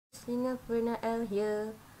Sina Perna L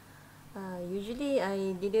here. Usually I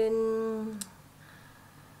usually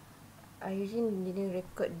didn't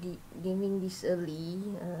record the gaming this early.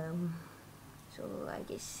 So I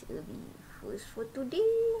guess it'll be first for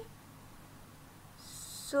today.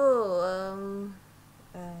 So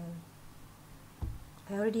I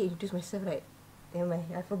already introduced myself, right? Never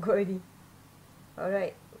mind, I forgot already.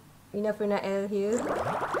 Alright, Sina Perna L here.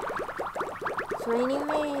 So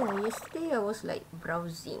anyway, yesterday I was like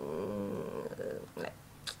browsing, like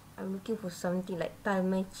I'm looking for something like time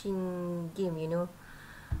matching game, like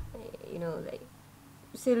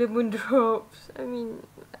Sailormoon Drops. I mean,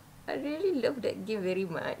 I really love that game very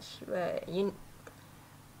much, but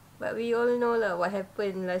we all know lah what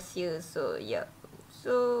happened last year. So yeah,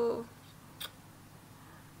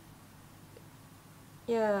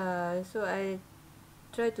 so I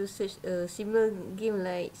try to search a similar game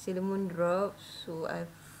like Sailormoon Drops. So I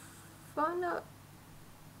found out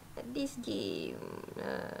this game.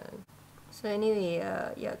 So anyway,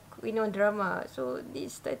 drama. So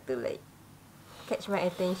this title like catch my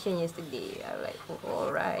attention yesterday. I'm like, oh,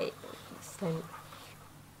 alright, it's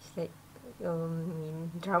like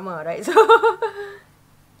drama, right? So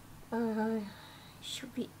it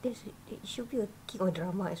should be a king of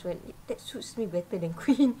drama as well. That suits me better than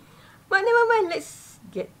queen. But never mind, let's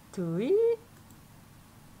get to it.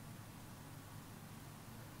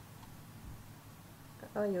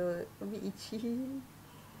 Oh, you're a bit itchy.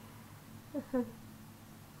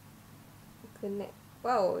 Connect.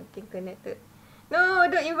 Wow, can connected.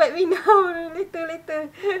 No, don't invite me now.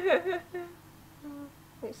 Later.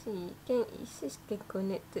 Let's see. It says can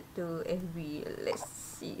connected to FB. Let's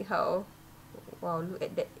see how. Wow, look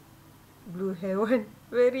at that blue hair one.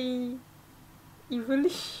 Very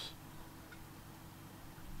evilish.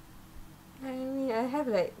 I mean, I have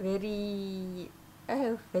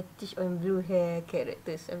fetish on blue hair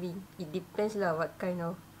characters. I mean, it depends lah what kind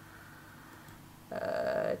of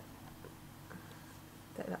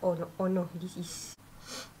oh no, this is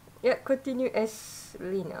continue as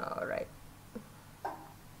Lina. Alright.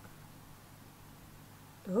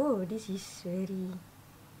 Oh, this is very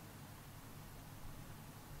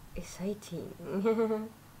exciting.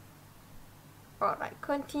 Alright,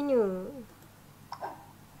 continue.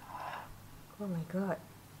 Oh my god.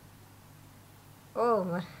 Oh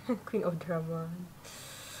my queen of drama.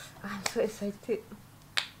 I'm so excited.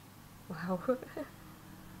 Wow.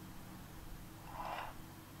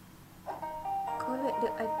 Collect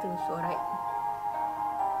the items, alright.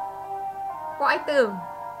 What item?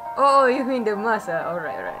 Oh, you mean the mask?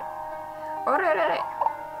 Alright. Alright.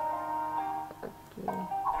 Okay.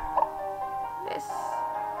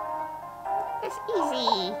 That's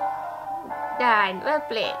easy. Done. Well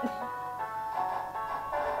played.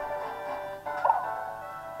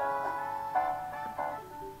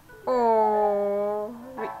 Oh,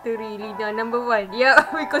 victory, Lina number 1. Yeah,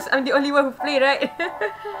 because I'm the only one who play, right?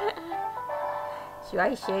 Should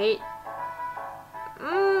I share it?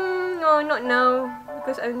 No, not now.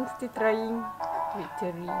 Because I'm still trying.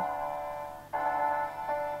 Victory.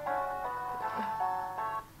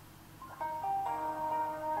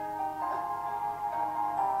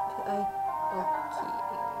 Okay.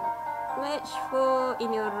 Match 4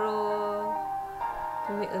 in a row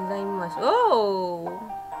to make a line mask. Oh!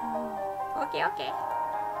 Okay.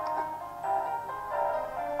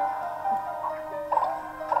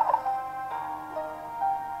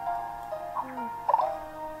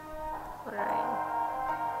 Alright.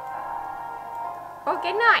 Oh,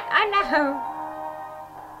 cannot! No!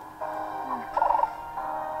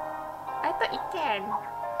 I thought it can.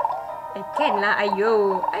 I can lah,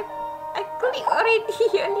 ayo. I clicked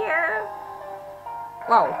already earlier.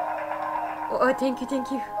 Wow. Oh, thank you.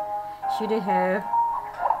 Shouldn't have.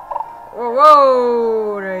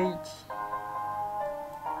 Whoa, right.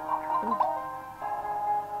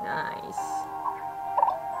 Nice.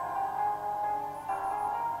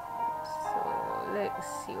 So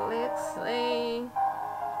let's see.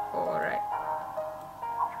 Alright.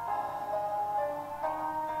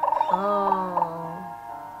 Oh.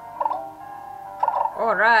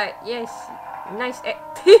 Alright, yes. Nice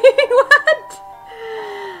acting. What?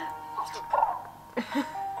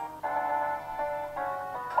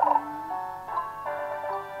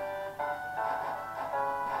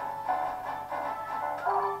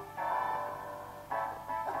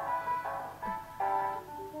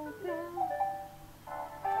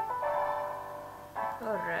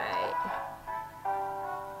 Alright.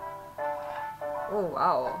 Oh,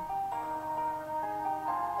 wow.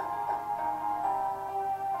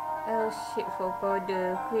 L shape for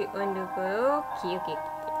powder. Quick on the powder. Okay. Can.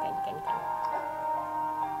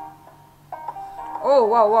 Oh,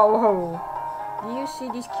 wow, wow, wow. Do you see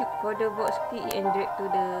this cube for the box? Click and drag to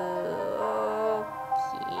the...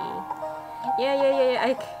 Okay.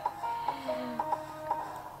 Yeah.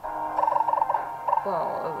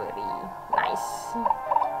 Wow, very nice.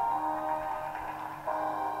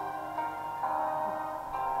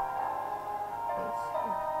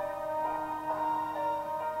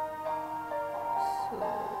 So,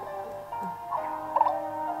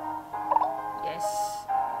 yes.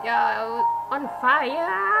 Yeah, on fire.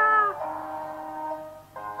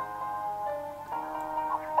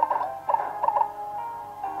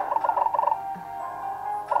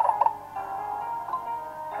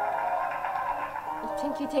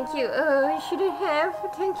 Thank you. You shouldn't have.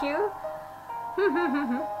 Thank you.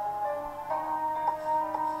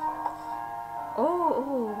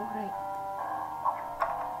 Oh, right.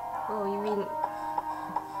 Oh, you mean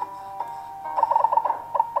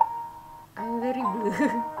I'm very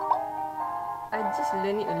blur. I just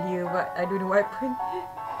learned it earlier, but I don't know what happened.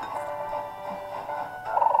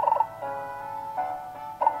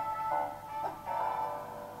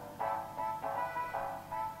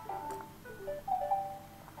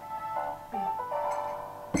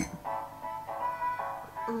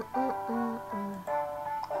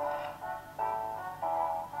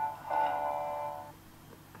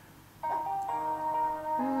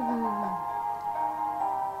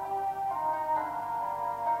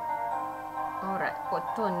 Alright,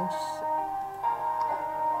 buttons.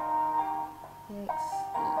 Let's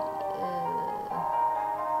see.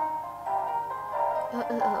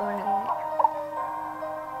 Alright.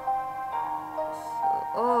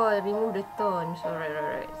 So, remove the tones.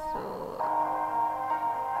 Alright. So,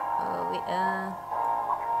 wait.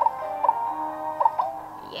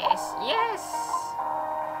 Yes.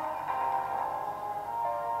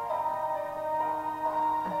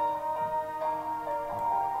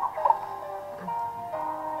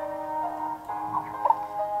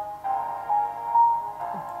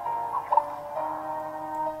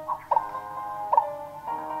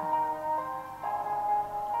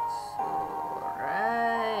 So,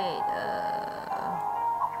 right.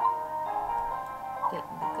 Get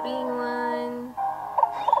the green one.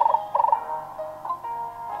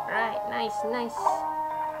 Right, nice.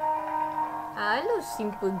 I love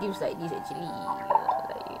simple games like this actually.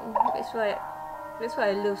 That's why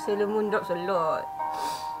I love Sailormoon Drops a lot.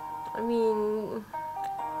 I mean,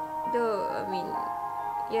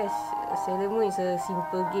 yes, Sailormoon is a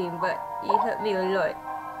simple game, but it helped me a lot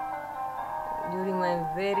during my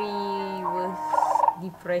very worst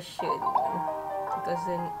depression,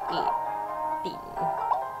 2018.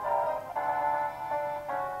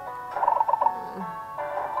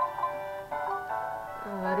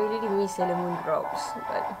 I really miss Sailormoon Drops,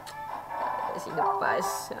 but that's in the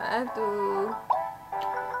past. I have to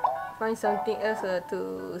find something else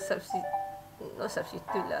to not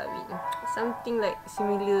substitute lah. I mean, something like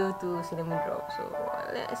similar to Sailormoon Drops. So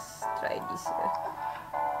let's try this.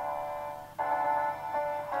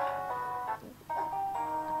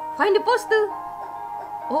 Find the poster.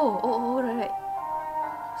 Oh, right.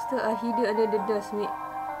 Poster are hidden under the dust, mate.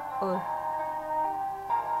 Oh.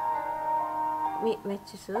 Make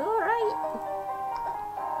matches. Alright.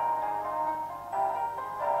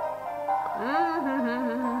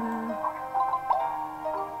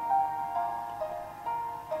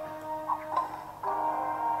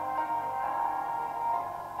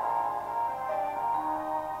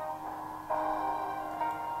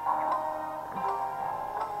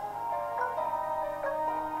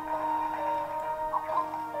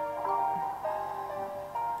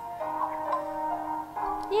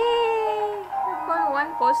 Yay! We found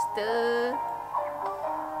one poster.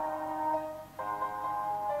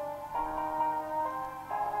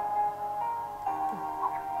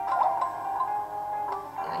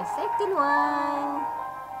 My second one.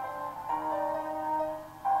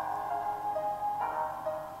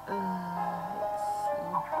 Let's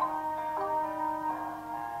see.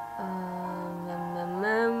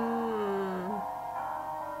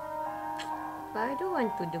 But I don't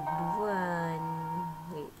want to the blue one.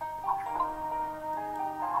 Wait.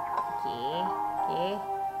 Okay.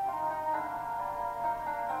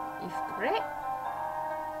 If red.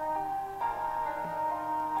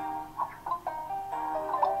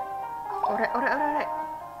 Alright.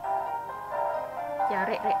 Yeah,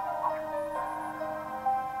 red.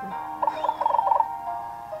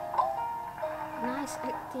 Nice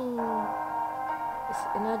acting. There's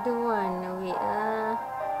another one. Wait.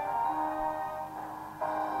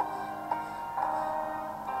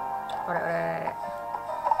 Alright.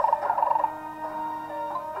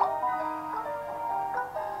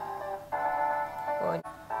 Oh.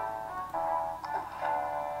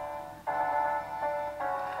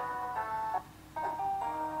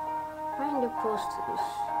 posters.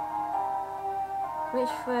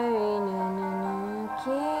 Match 5.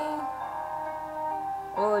 Okay.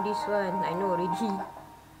 Oh, this one I know already.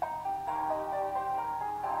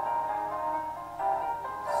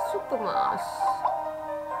 Super mask.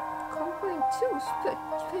 Combine 2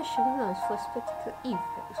 special masks for spectacle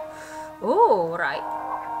effects. Oh, right.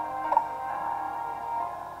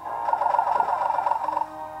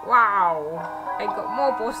 Wow, I got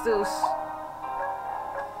more posters.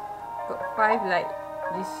 Got 5 like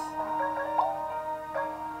this.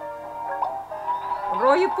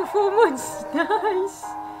 Royal performance. Nice.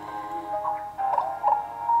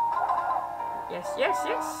 Yes, yes,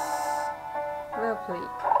 yes. Well played.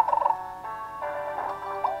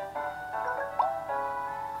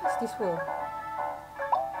 What's this for?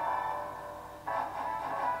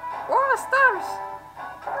 Oh, stars.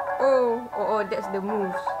 Oh, that's the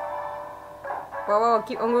moves. Wow,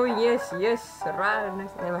 keep on going. Yes, yes. Run.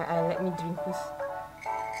 Never mind, let me drink first.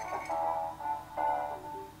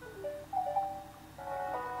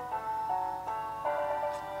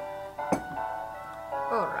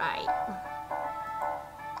 Alright.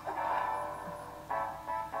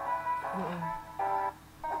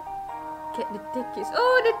 Get the tickets.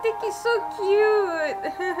 Oh, the ticket's so cute.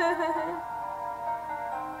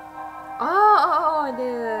 Oh,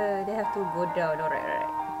 they have to go down. Alright.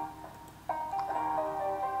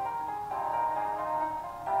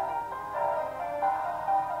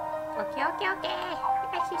 Okay.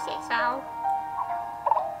 As you say so.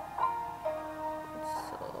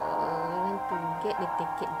 So, we want to get the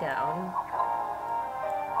ticket down.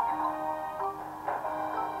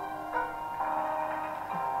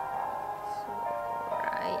 So,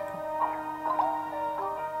 right.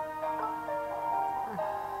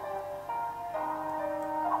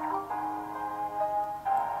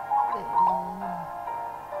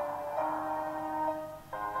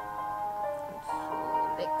 So,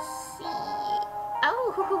 let's see.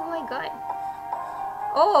 Oh my god.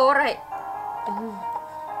 Oh, alright.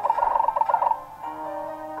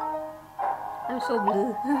 I'm so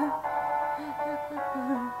blue.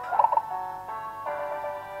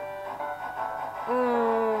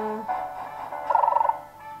 Oh.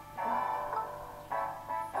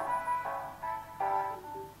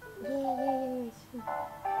 Yes.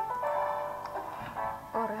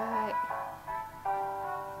 Alright.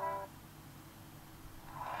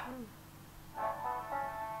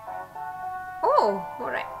 Oh,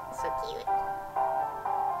 alright. So cute.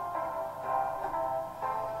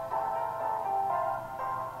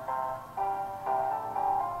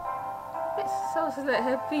 It sounds like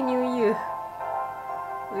Happy New Year.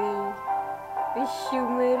 We wish you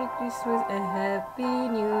Merry Christmas and Happy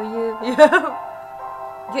New Year. Yeah.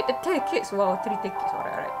 Get the tickets. Wow, 3 tickets.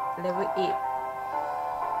 Alright. Level 8.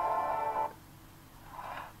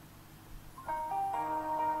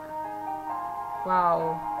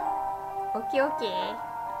 Wow. Okay.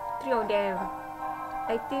 3 of them.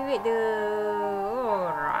 Activate the...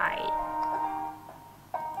 Alright.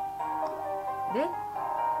 Then?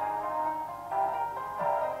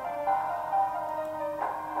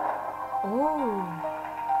 Oh.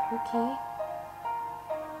 Okay.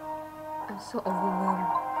 I'm so overwhelmed.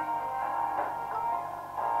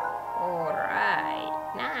 Alright.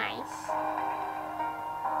 Nice.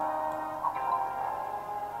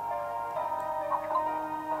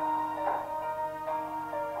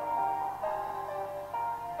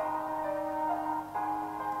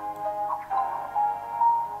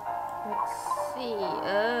 Let's see.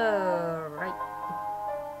 Right.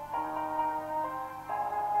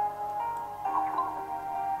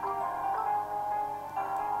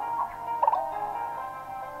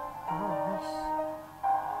 Oh, nice.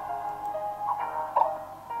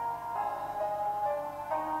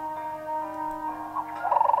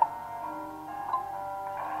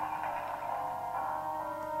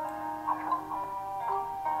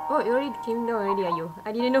 Oh, it already came down already, are you?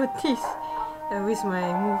 I didn't notice. I missed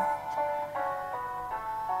my move.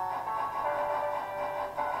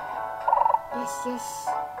 Yes.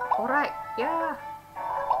 Alright, yeah.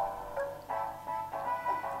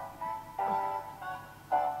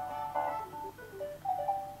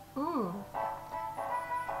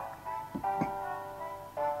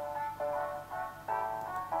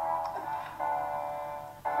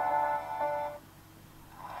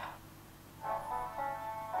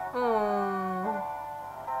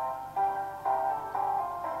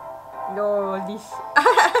 No, this.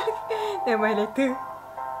 Never mind later.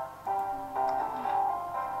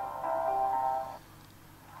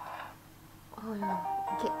 Oh yeah,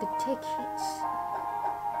 get the tickets.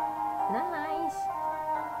 Nice.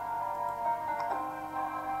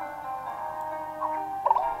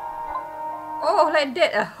 Oh, like that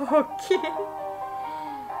ah. Okay.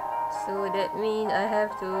 So that means I have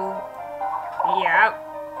to, yep,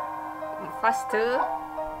 faster.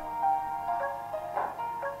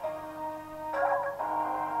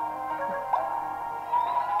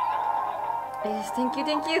 Yes, thank you,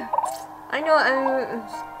 thank you. I know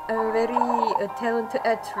I'm very talented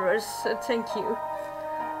actress, so thank you.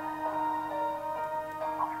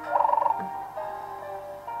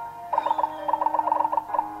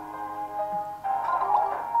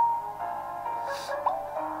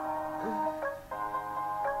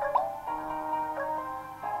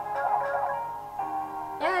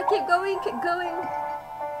 Yeah, keep going, keep going.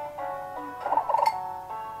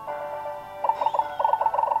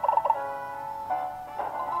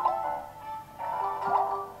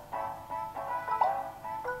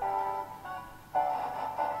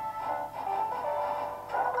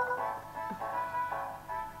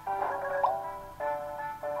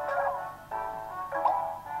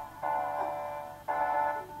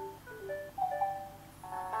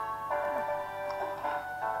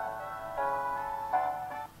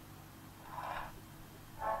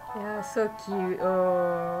 Yeah, so cute.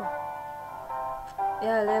 Oh.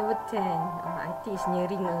 Yeah, level 10. Oh, I think it's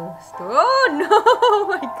nearing a store. Oh no! Oh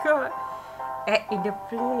my god. Act in the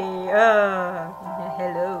play.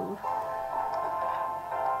 Hello.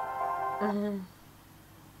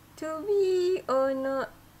 To be or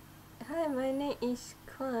not. Hi, my name is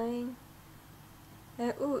Quine.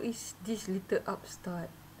 And who is this little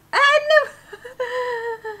upstart? I never.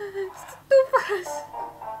 Too fast.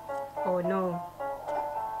 Oh no.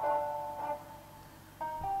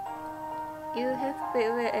 You have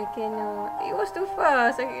played where I can. It was too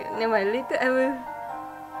fast. Never mind. Later I will.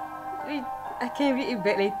 I can read it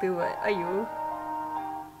back later. What are you?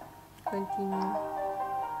 Continue.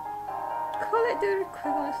 Collect the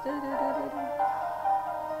requirements.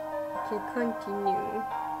 Okay, continue.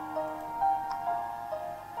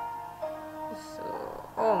 So,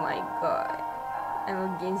 oh my god,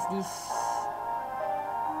 I'm against this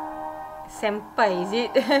senpai, is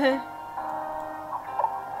it?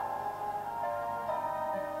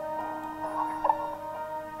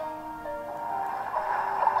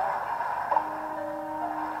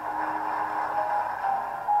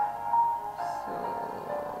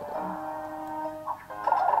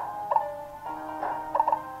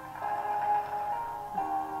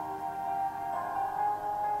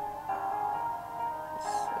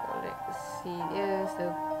 See, there's the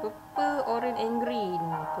purple, orange and green.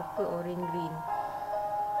 Purple, orange, green.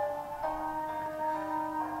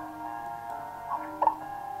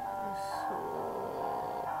 So,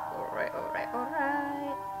 alright.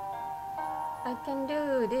 I can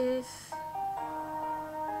do this.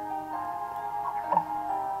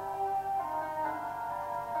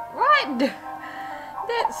 What?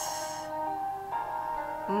 That's...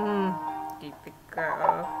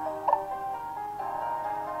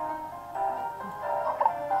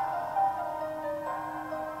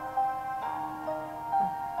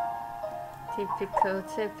 typical.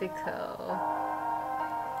 Typical.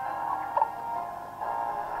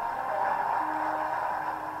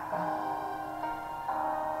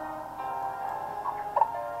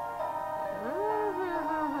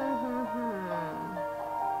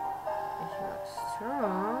 It's not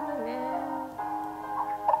strong, then.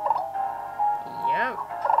 Yep.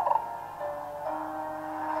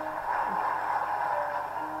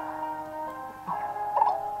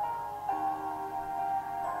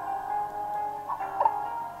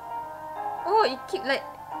 Oh, it keep like...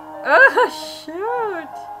 Oh, shoot!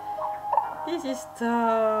 This is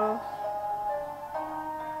tough.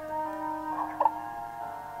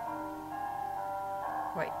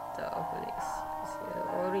 White tough, let's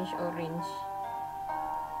see. Orange.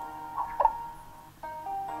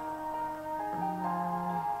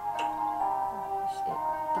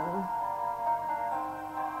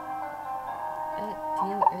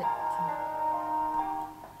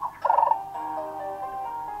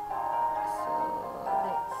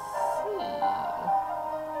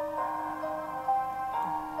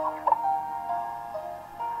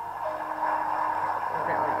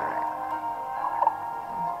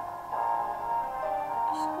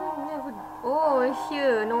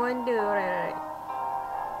 Here, no wonder. Right.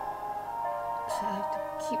 So I have to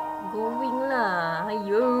keep going lah.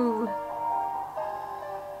 Ayo.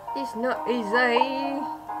 It's not easy.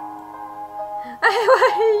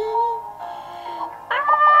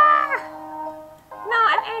 No,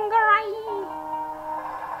 I'm angry.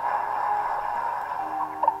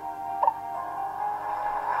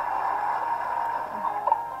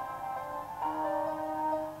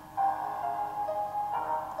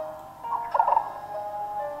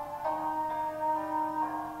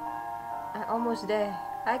 almost there.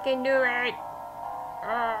 I can do it.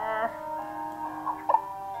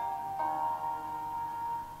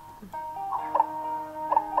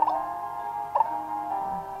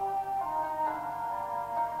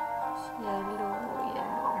 Yellow,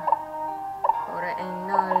 yellow. Alright, and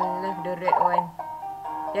now left the red one.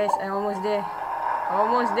 Yes, I'm almost there.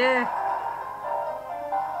 Almost there.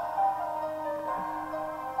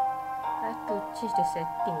 I have to change the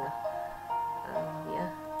setting lah. Yeah.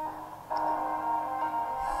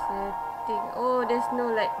 Setting. Oh, there's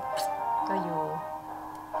no like. Ayo.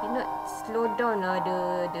 Cannot slow down lah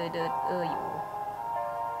the. Ayo.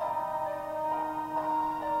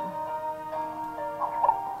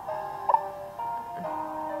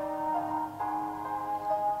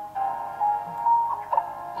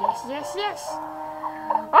 Yes.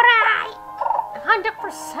 Alright!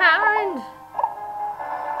 100%!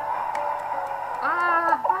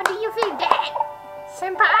 How do you feel that,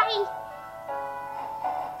 senpai?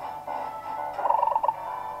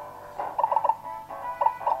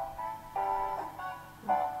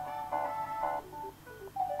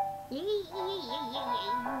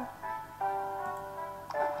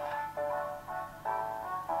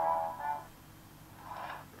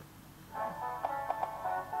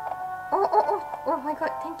 Oh my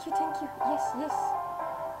god, thank you. Yes.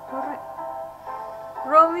 Alright.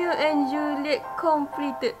 Romeo and Juliet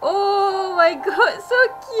completed. Oh my god, so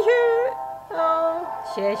cute. Oh,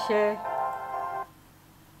 share.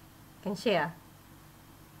 Can share?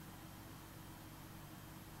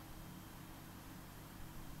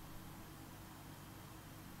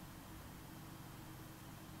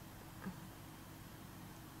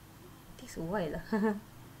 Takes a while lah.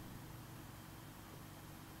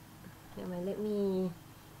 Let me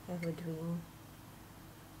have a drink.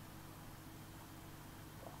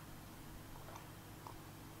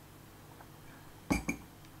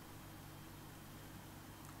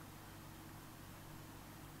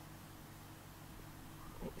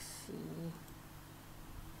 Let's see.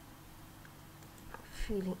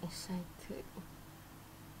 Feeling excited.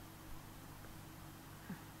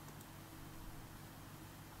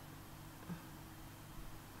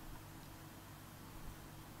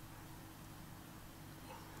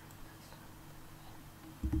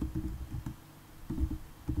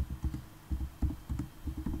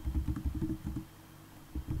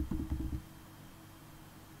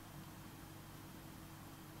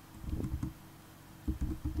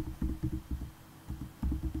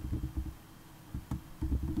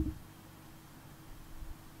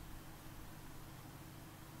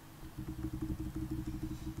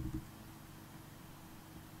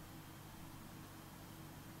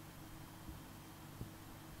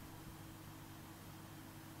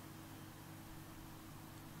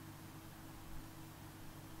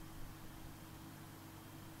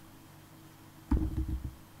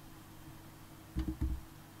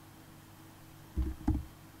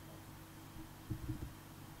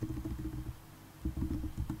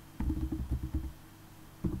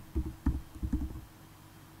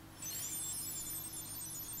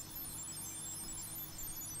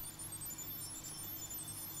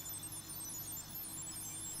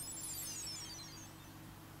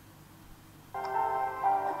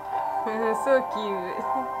 So cute.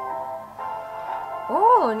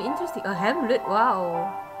 Oh, interesting. A Hamlet. Wow.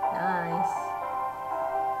 Nice.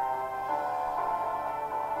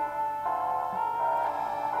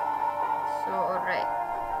 So, alright.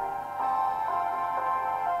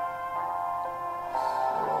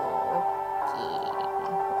 So, okay.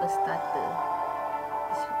 For a starter.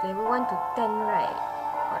 It's level 1 to 10, right?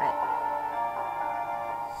 Alright.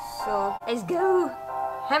 So, let's go.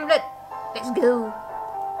 Hamlet. Let's go.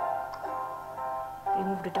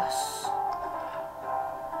 Remove the dust.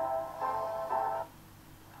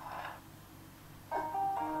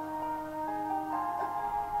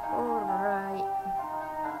 Alright.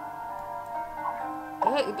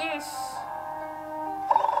 Take this.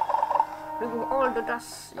 Remove all the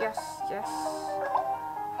dust. Yes.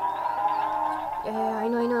 Yeah, I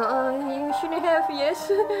know. You shouldn't have. Yes.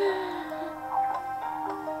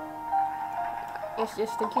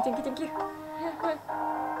 Yes. Thank you.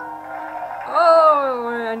 Oh,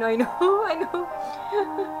 I know.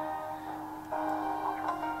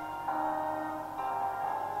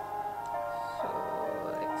 So,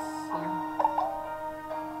 let's see.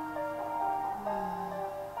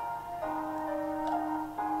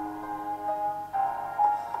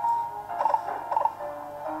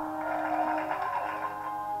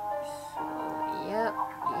 So, yep,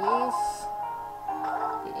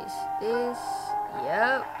 this.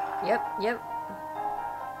 Yep.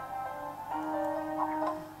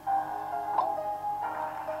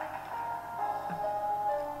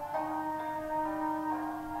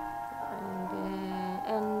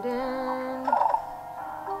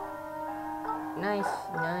 Nice,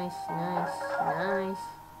 nice, nice, nice.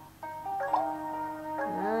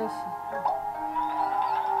 Nice.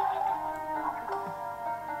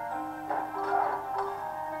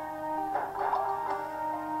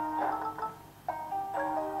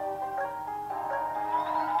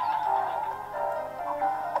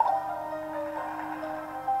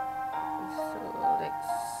 So let's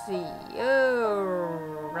see.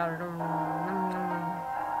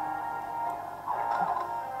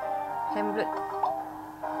 Hamlet.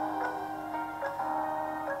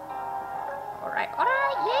 Alright,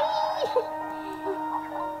 alright, yay!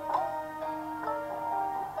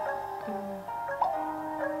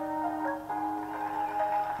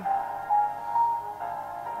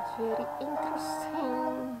 It's very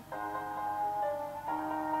interesting.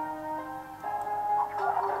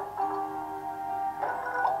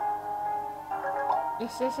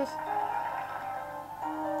 Yes, yes, yes.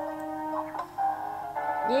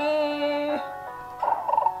 Yeah.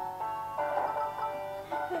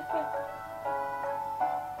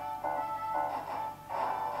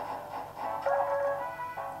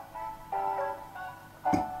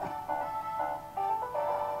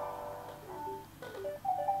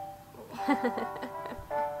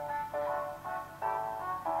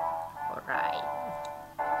 Alright.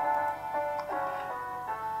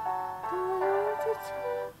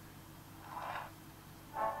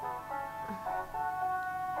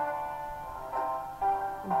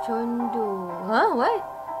 John Doe. Huh? What?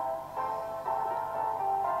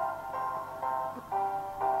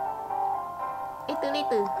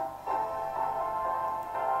 Later.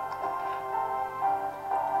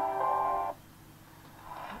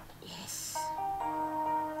 Yes.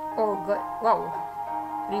 Oh god. Wow.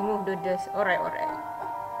 Remove the dust. Alright, alright.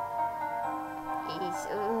 It's,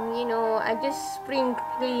 you know, I just spring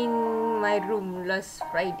cleaned my room last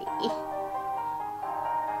Friday.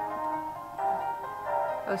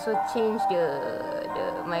 Also change the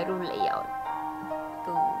my room layout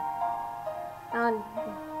to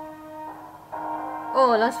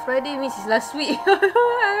oh, last Friday means it's last week.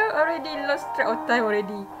 I already lost track of time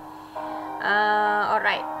already.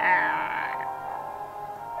 Alright.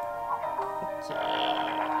 Okay.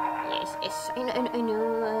 Yes, yes. I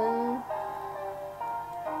know.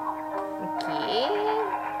 Okay.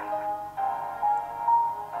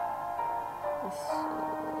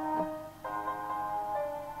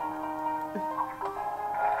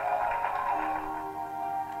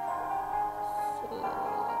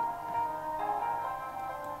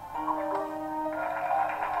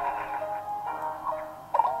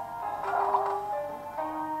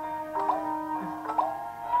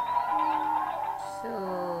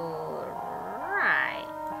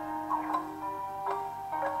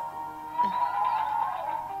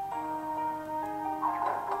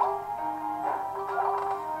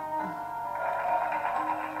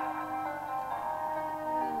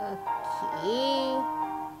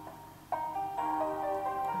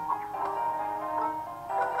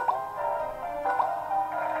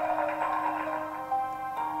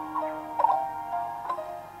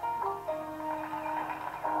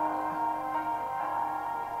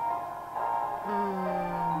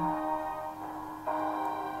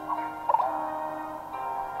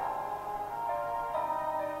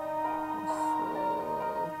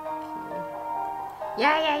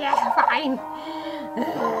 Yeah, fine.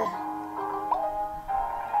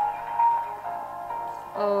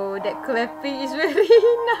 Oh, that clapping is very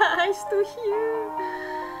nice to hear.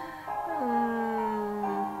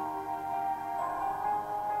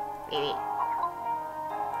 Wait.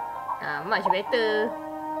 Much better.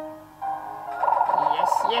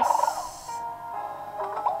 Yes.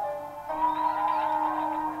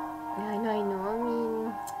 I know. I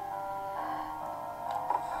mean,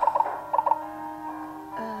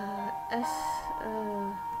 as a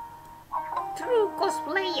true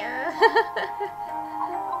cosplayer.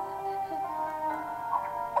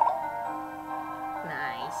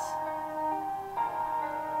 Nice.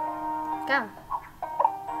 Come.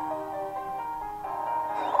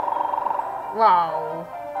 Wow,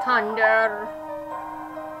 thunder.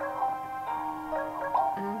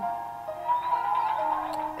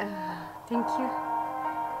 Thank you.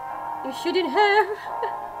 You shouldn't have.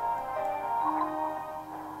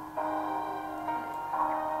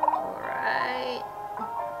 Alright.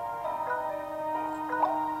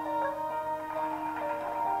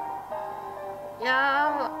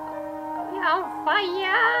 Yeah,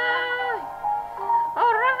 fire.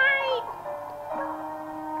 Alright.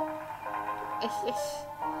 Yes.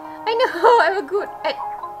 I know I'm good at.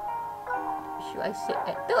 Should I say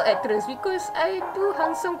actor or actress? Because I do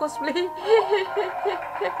handsome cosplay.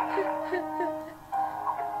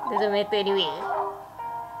 Doesn't matter anyway.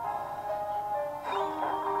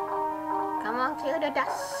 Come on, clear the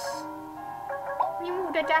dust.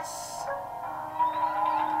 Remove the dust.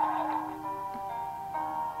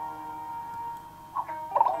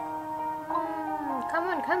 Come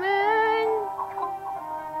on, come on.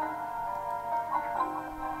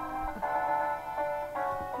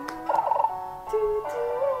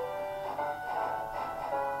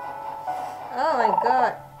 Oh my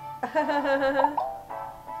god.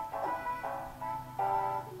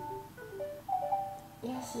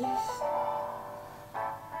 Yes, yes.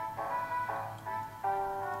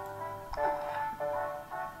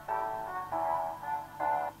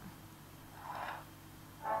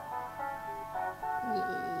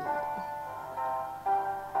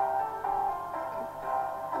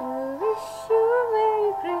 I wish you a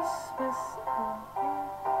Merry Christmas.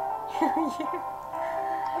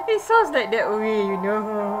 It sounds like that way, you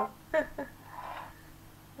know.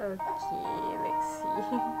 Okay, let's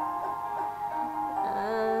see.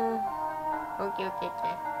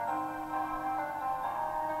 Okay.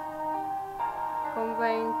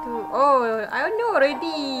 Combine two. Oh, I know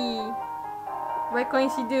already. By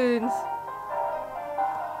coincidence.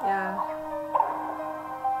 Yeah.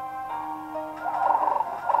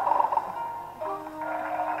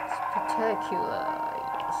 Spectacular.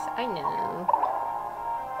 Yes, I know.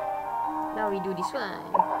 Now we do this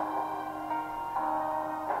one.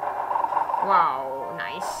 Wow,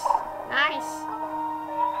 nice. Nice.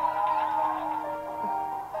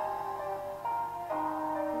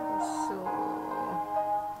 So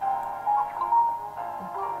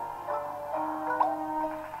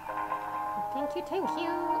thank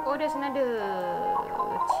you. Oh, there's another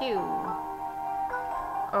two.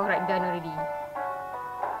 Alright, done already.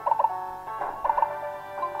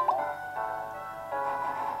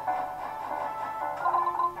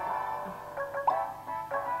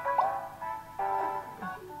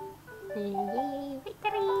 Yay,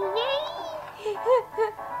 victory! Yay!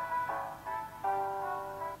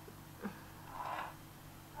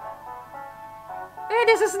 Hey,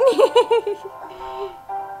 there's a snake!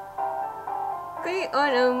 Click on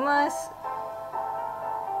a mouse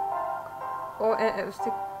or an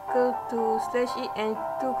obstacle to slash it and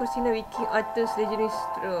to consider wiki autos legendary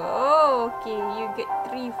straw. Oh, okay. You get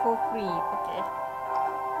 3 for free. Okay.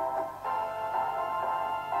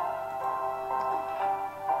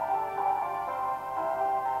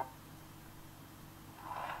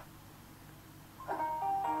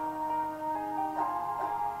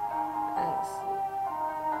 Let's see.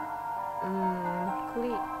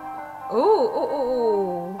 Click. Oh.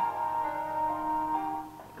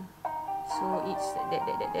 So it's that.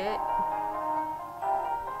 Okay.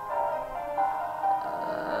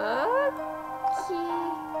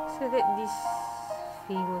 Select this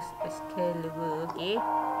famous Excalibur. Okay.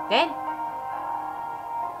 Then.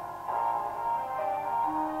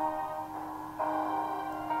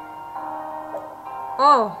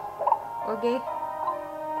 Oh. Okay.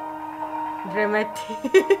 Dramatic.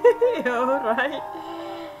 Alright.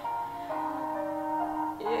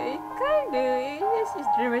 Yeah, it kinda. Yes,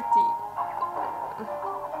 it's dramatic.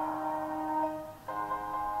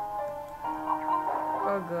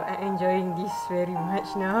 Oh god, I'm enjoying this very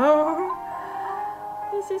much now.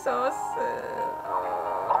 This is awesome.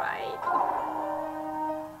 Alright.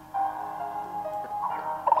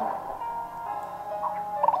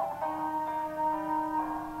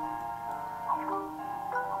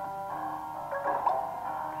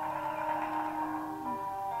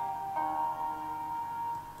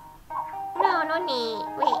 No need.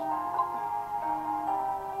 Wait.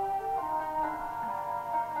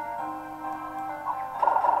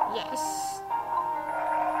 Yes.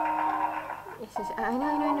 Yes. I know.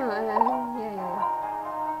 Yeah.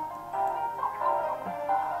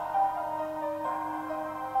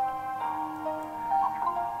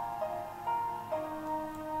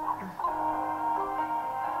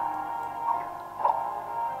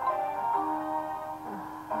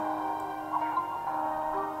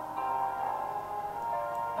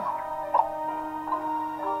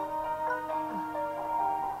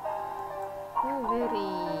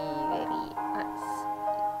 Very arts.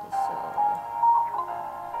 So.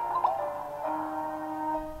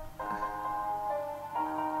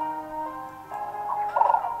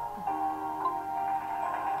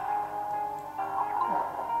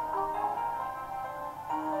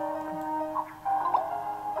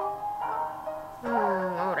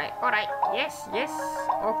 Alright. Yes.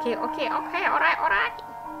 Okay. Alright.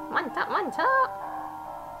 Mantap.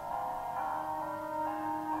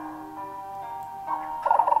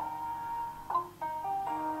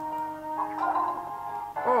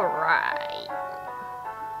 Alright.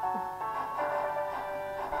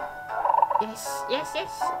 Yes, yes,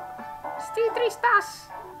 yes. Still 3 stars.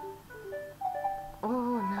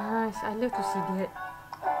 Oh, nice. I love to see that.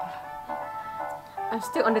 I'm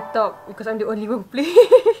still on the top because I'm the only one playing.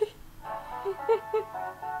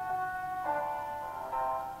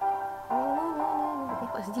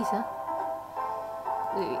 What's this, huh?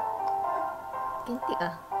 Wait. Can take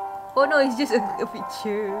ah? Oh no, it's just a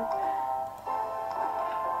picture.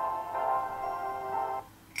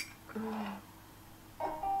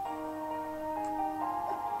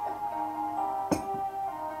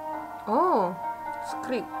 Oh,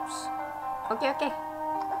 scripts. Okay, okay.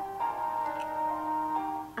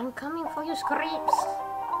 I'm coming for you, scripts.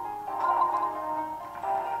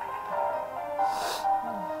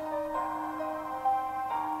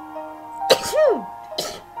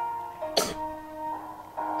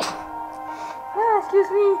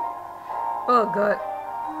 Excuse me. Oh god.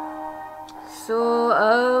 So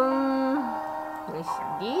there's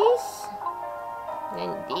this,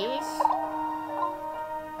 then this.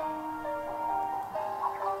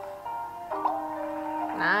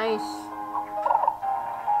 Nice.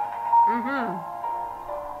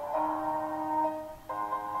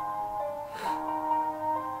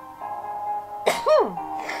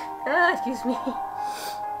 Excuse me.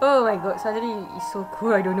 Oh my god, suddenly it's so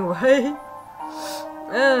cool. I don't know why.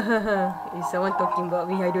 Is someone talking about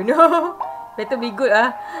me? I don't know. Better be good,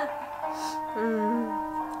 ah.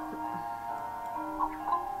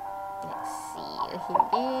 Let's see. Okay,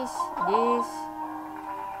 this.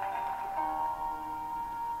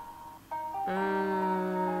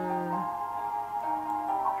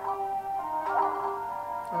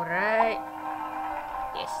 Alright.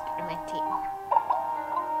 Yes, dramatic.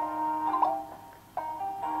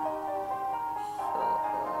 So,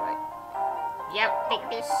 alright. Yep, take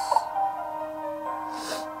this.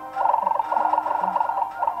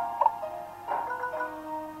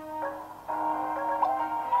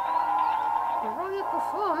 Royal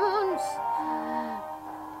performance.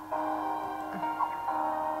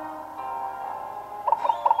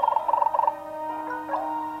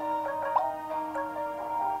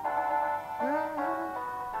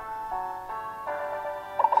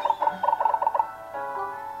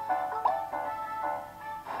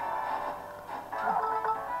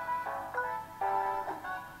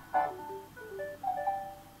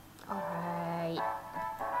 Alright.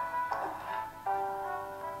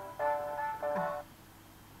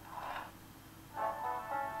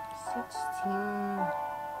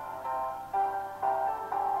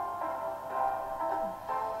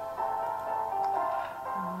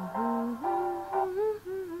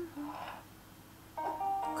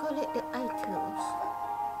 Collect the items.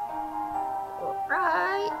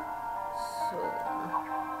 Alright. So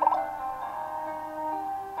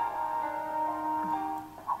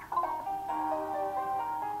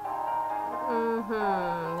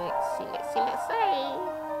let's see.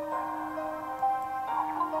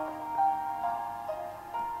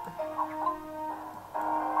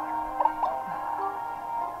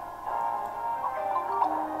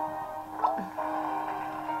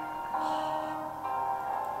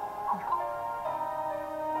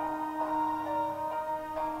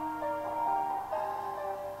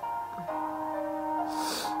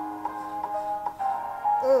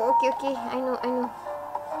 Oh, okay. I know.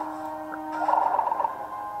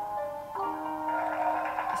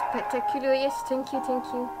 Spectacular, yes, thank you.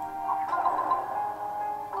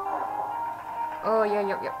 Oh, yeah,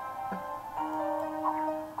 yep.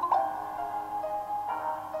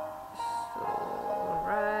 So,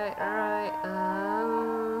 right.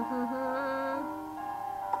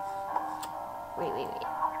 Wait.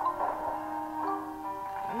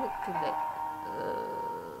 I need to like,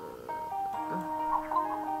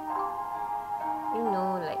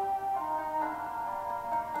 like.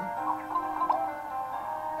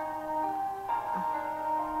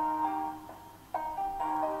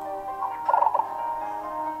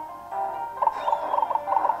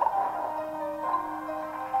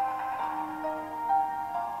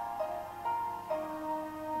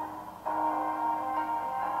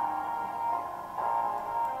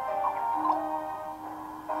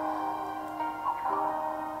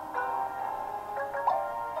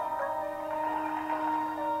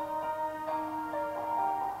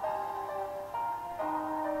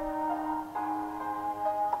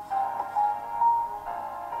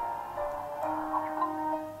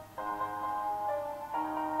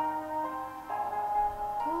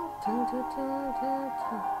 Sikit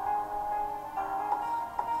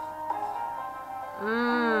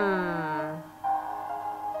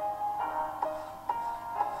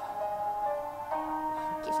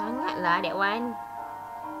sangat lah that one.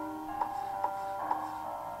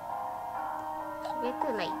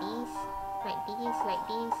 Better like this, like this, like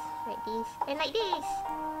this, like this, and like this.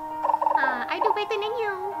 I do better than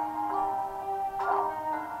you.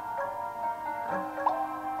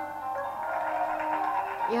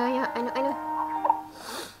 Yeah, I know.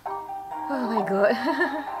 Oh my god.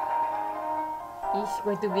 It's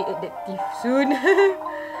going to be addictive soon.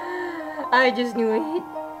 I just knew it.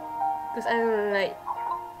 Because I'm like...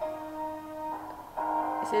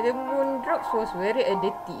 Sailormoon Drops was very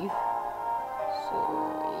addictive. So,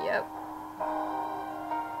 yep.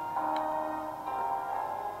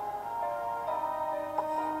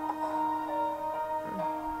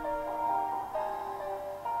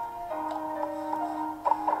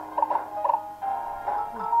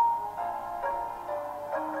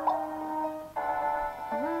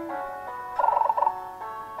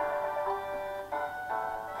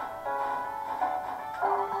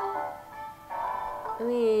 I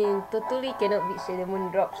mean, totally cannot beat Sailormoon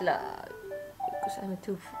Drops lah. Because I'm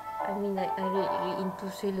too... I mean, like, I really into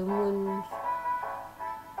Sailormoon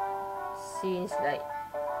since like...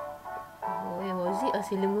 when was it?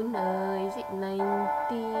 Sailormoon? Is it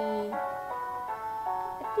 90...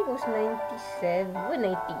 I think it was 97,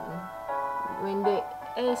 19. When they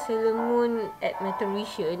aired Sailormoon at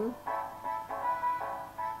Metrovision.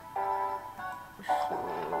 So,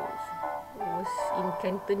 it was in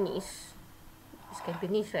Cantonese. It's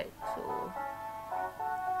Cantonese, right? So,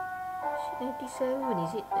 97,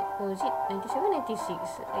 is it? Or is it 97,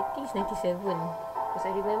 96? I think it's 97. Because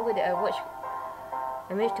I remember that I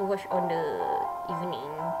managed to watch on the evening.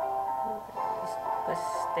 Because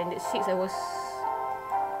standard 6, I was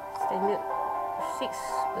standard 6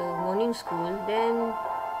 morning school. Then,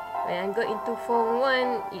 when I got into Form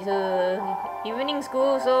 1, it's a evening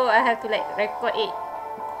school. So, I have to like record it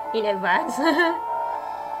in advance.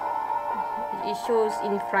 It shows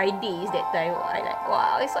in Fridays that time. I like,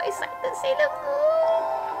 wow, I'm so excited, Sailor Moon.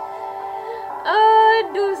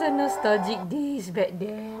 Those are nostalgic days back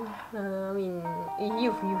then. I mean,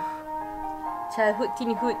 youth. Childhood,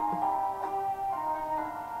 teenhood.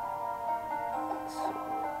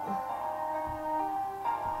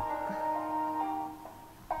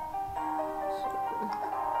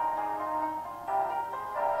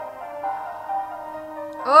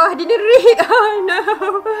 Oh, I didn't read. Oh, no.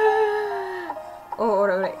 Oh,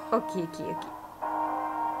 alright. Okay. Okay.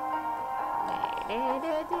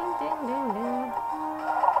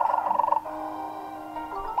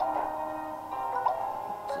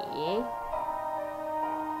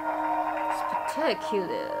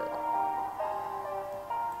 Spectacular.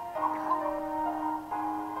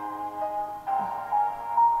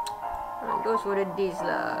 Those were the days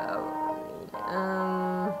lah.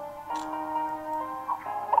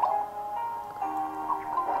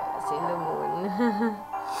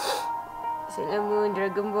 Sailor Moon,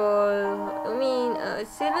 Dragon Ball. I mean,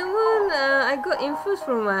 Sailor Moon. I got influence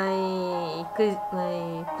from my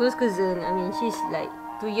close cousin. I mean, she's like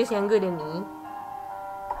 2 years younger than me.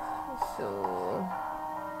 So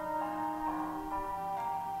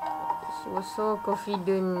she was so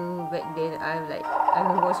confident back then. I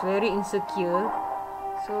was very insecure.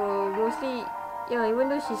 So mostly, yeah.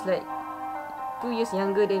 Even though she's like 2 years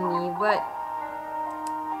younger than me, but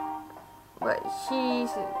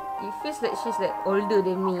it feels like she's like older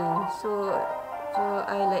than me. So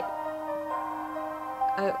I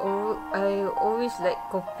always like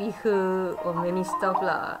copy her on many stuff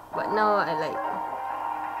lah. But now I like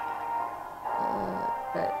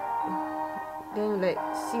then like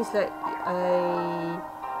since like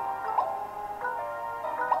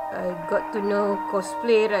I got to know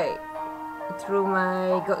cosplay, right, through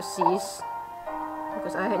my god sis,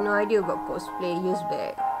 because I had no idea about cosplay years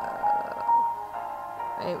back.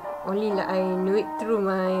 I knew it through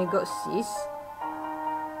my god sis.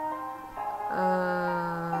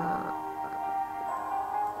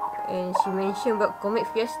 And she mentioned about Comic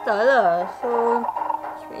Fiesta lah. So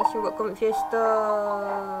she mentioned about Comic Fiesta.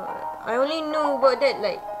 I only know about that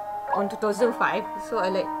like on 2005. So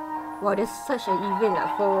I like, wow, there's such an event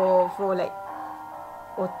lah for like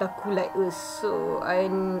otaku like us. So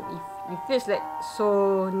it feels like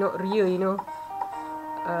so not real, you know.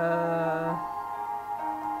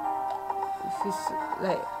 It's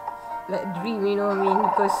like dream, you know what I mean?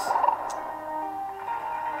 Because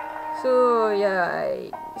so yeah,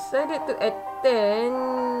 I decided to attend.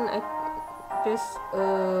 I just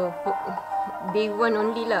day one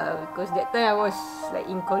only lah, because that time I was like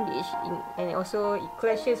in college, and also it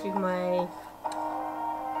clashes with my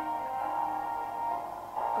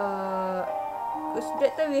because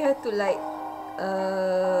that time we had to like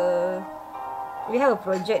we have a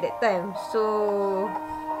project that time, so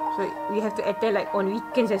we have to attend like on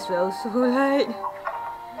weekends as well. So like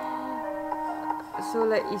So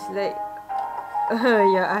like it's like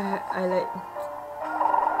yeah, I like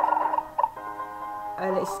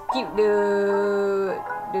skip the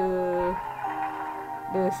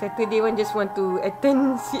the Saturday one, just want to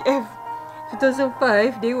attend CF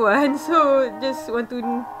 2005 day one. So just want to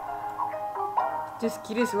just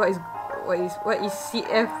curious what is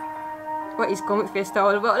CF, what is Comic Fiesta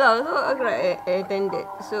all about lah. So I attended.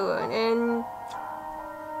 So and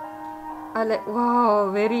I like wow,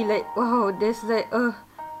 very like wow. There's like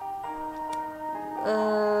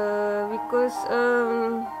because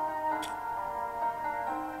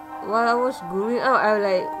while I was growing up, I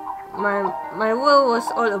like my world was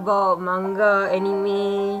all about manga,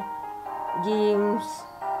 anime, games.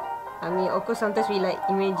 I mean, of course, sometimes we like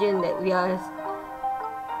imagine that we are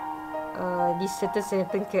this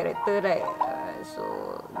certain character, right? So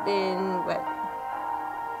then, but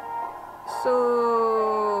so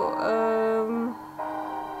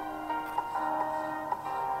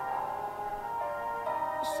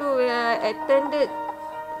so when I attended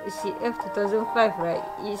CF 2005, right?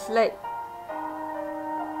 It's like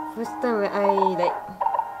first time when I like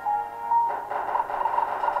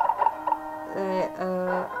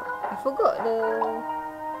I forgot the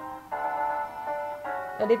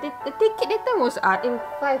ticket that time was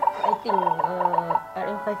RM5, I think.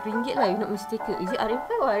 RM5 ringgit lah, if not mistaken. Is it RM5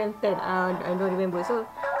 or RM10? I don't remember. So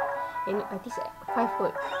and I think it's 5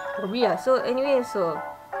 foot. Probably lah. So anyway, so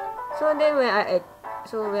then when I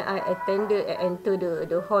enter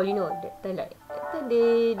the hall, you know, that time like that time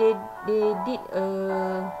they did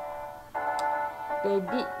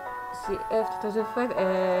CF 2005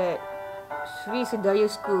 at Sri Sedaya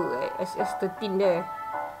School at SS13 there,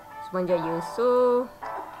 Semanjaya. So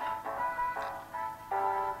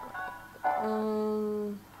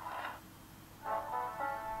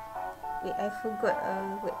wait, I forgot.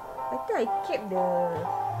 Wait, I think I kept the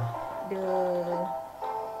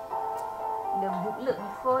booklet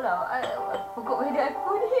before lah. I forgot whether I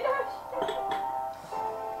put it.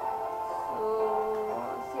 So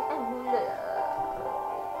CF booklet.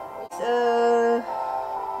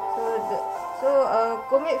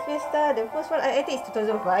 Comic Fiesta, the first one I think is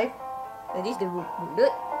 2005. This is the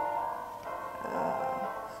booklet.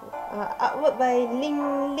 Artwork by Ling.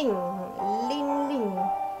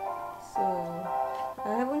 So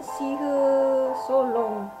I haven't seen her so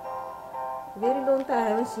long. Very long time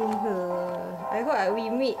I haven't seen her. I hope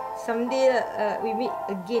we meet someday. We meet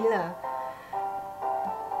again lah.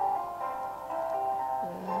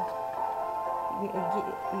 We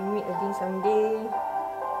meet again someday.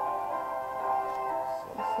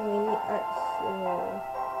 So many arts.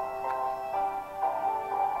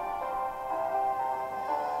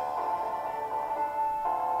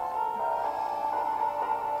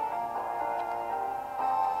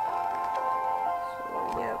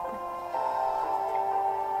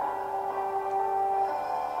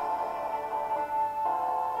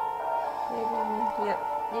 Yep,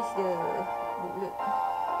 this is the booklet.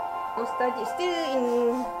 Nostalgic, still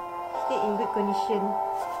in good condition.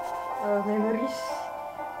 Memories.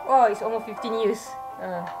 Oh, it's almost 15 years.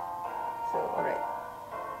 So alright.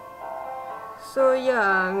 So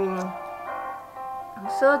yeah, I mean,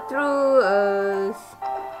 so through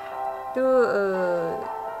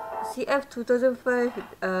CF 2005,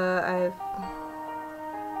 I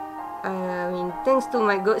mean, thanks to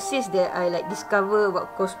my god sis that I like discover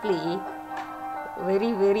about cosplay.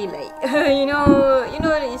 Very like you know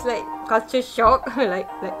it's like culture shock. like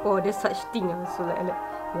oh, there's such thing. So like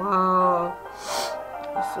wow.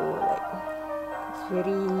 So like it's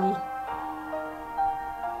very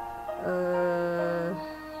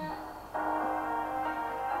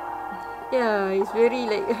yeah, it's very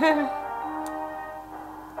like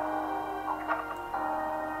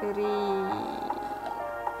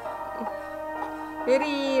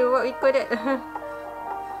very what we call that.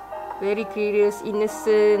 Very curious,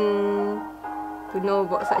 innocent to know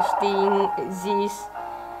about such thing exists.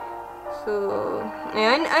 So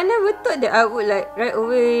I never thought that I would like right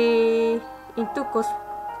away into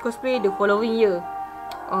cosplay the following year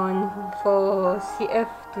for CF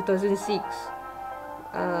 2006.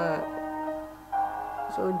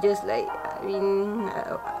 So just like I mean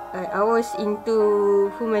I was into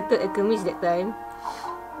Full Metal Alchemist that time.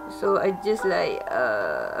 So I just like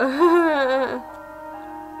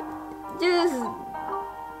just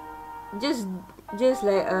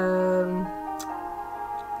like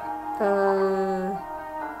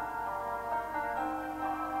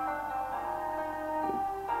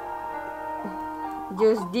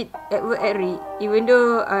just did Edward Eric, even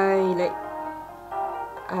though I like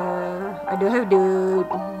I don't have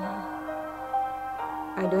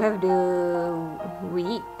the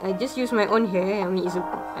wig. I just use my own hair. I mean, it's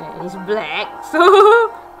black, so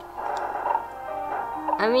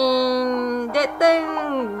I mean that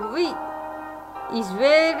time wig is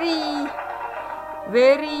very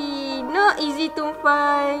not easy to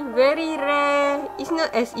find, very rare. It's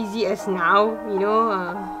not as easy as now, you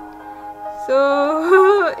know. So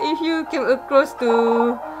if you came across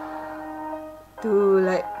to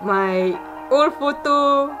like my old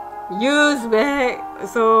photo years back,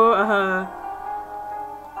 so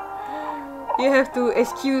you have to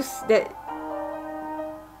excuse that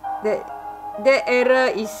era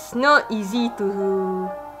is not easy to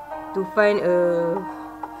find a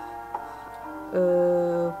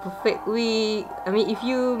perfect wig. I mean, if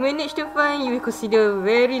you manage to find, you will consider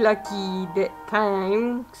very lucky that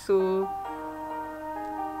time. So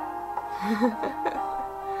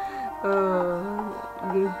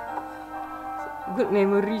good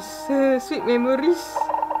memories, sweet memories.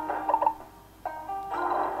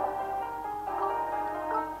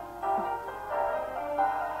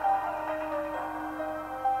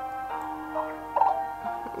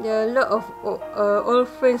 There are a lot of old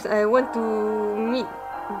friends I want to meet.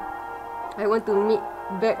 I want to meet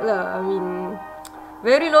back lah. I mean,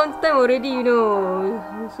 very long time already, you know.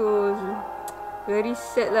 So very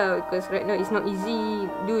sad lah, because right now it's not easy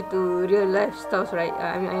due to real life stuff, right?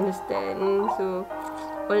 I mean, I understand. So,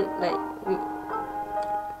 like we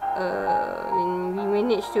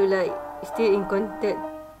managed to like stay in contact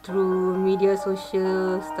through media,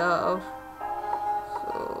 social stuff.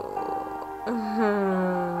 So,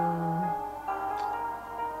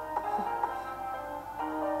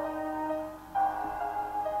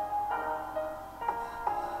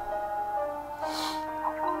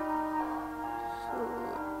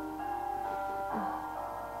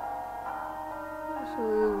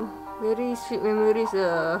 very sweet memories.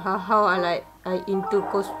 How I into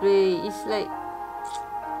cosplay. It's like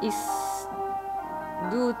it's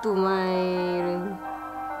due to my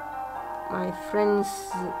friends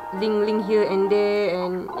link here and there,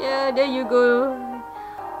 and yeah, there you go.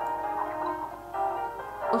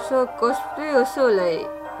 Also cosplay also like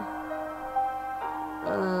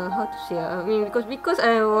how to say, I mean, because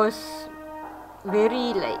I was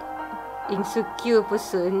very like insecure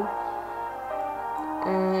person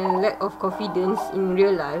and lack of confidence in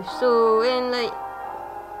real life. So when like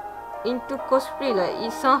into cosplay, like it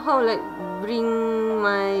somehow like bring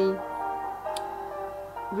my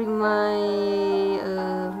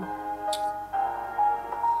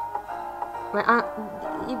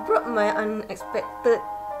it brought my unexpected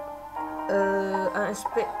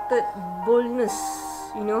boldness,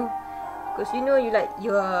 you know, because you know, you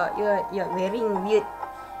are wearing weird.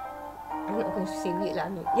 I'm not going to say weird lah. I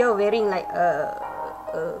mean, you're wearing like a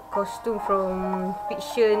costume from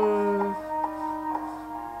fiction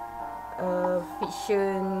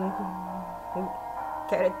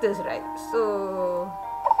characters, right? So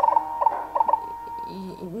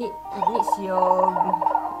it needs your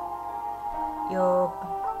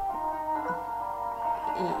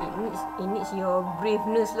it needs your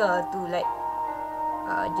braveness lah to like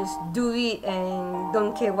just do it and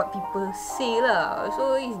don't care what people say lah.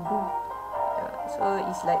 So it's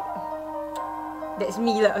like that's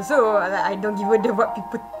me lah. So like, I don't give a damn what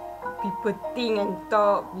people think and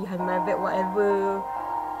talk behind my back, whatever.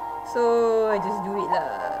 So I just do it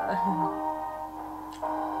lah.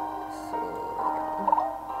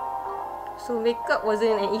 So makeup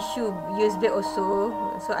wasn't an issue years back also.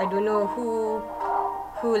 So I don't know who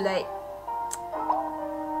like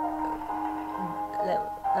I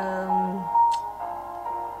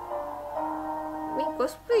mean,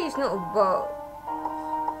 cosplay is not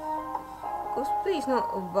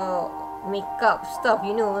about makeup stuff,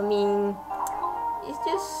 you know. I mean, it's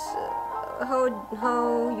just how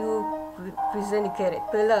you present the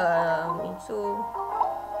character lah. I mean, so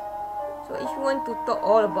if you want to talk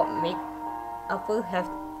all about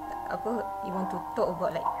you want to talk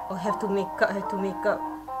about like, or have to make up,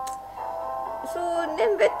 so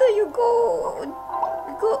then better you go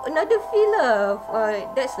another field lah.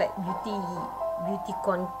 That's like beauty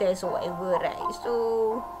contest or whatever, right?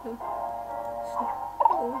 So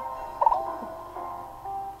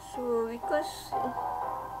because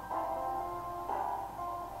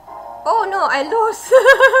oh no, I lost.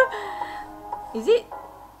 Is it?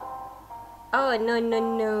 Oh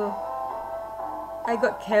no, I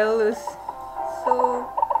got careless. So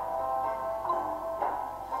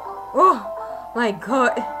oh my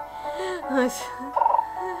god.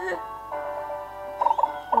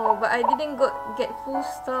 Oh, but I didn't get full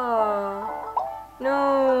star.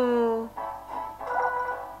 No,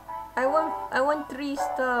 I want 3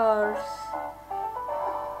 stars.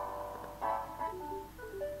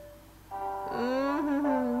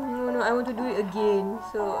 I want to do it again.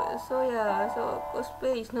 So yeah, so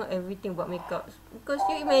cosplay is not everything about makeup, because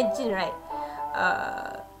you imagine, right?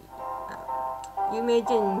 Uh, you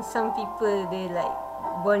imagine some people, they like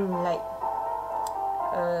born like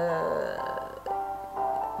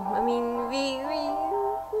I mean, we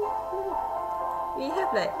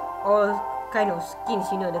have like all kind of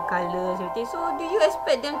skins, you know, the colors, everything. So do you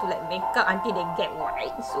expect them to like make up until they get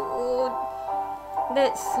white? So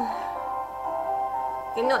that's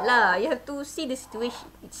cannot lah. You have to see the situation,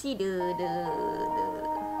 see the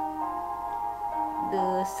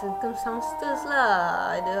circumstances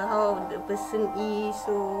lah, the how the person is.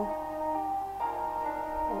 So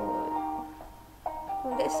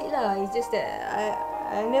that's it lah. It's just that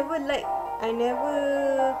I never like, I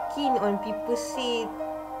never keen on people say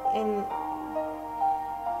and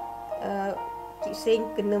keep saying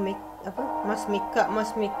kena make apa, must make up.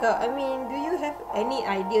 I mean, do you have any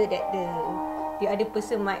idea that the other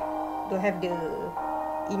person might don't have the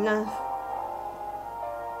enough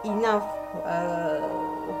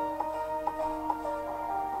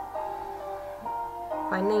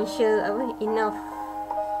financial enough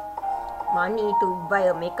money to buy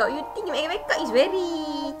a makeup? You think makeup is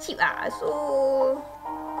very cheap ah? So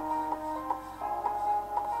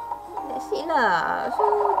that's it lah.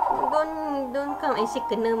 So don't come and say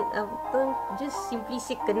kena, don't just simply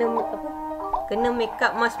say kena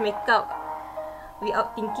makeup, must makeup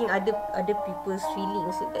without thinking other people's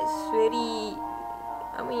feelings. That's very,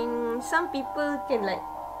 I mean, some people can like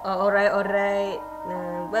alright,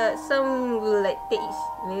 but some will like take it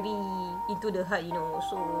very into the heart, you know.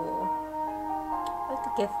 So have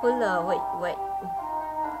to careful lah what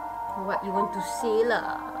you want to say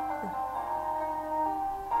lah.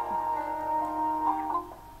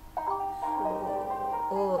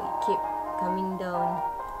 So it kept coming down.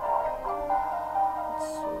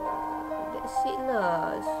 So that's it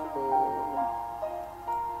lah. So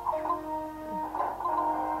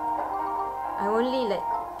I only like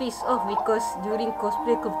pissed off because during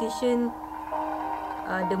cosplay competition,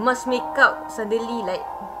 the mask makeup suddenly like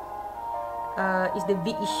is the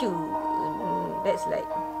big issue. That's like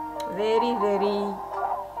very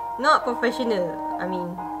not professional. I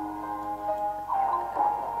mean,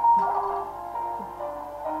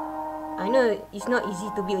 I know it's not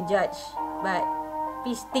easy to be a judge, but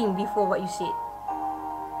please think before what you said.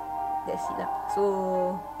 That's it lah. So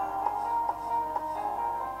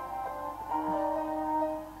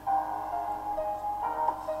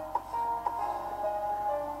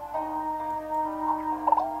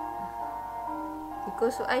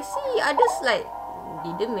because I see others like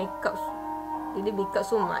didn't make up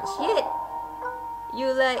so much yet. You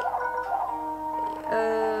like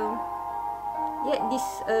yet this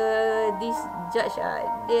judge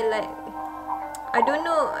they like, I don't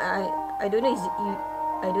know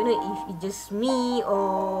if it's just me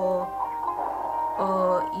or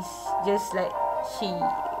it's just like she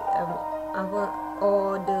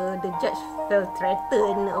or the judge felt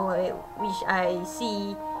threatened, or which I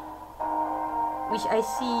see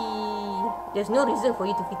there's no reason for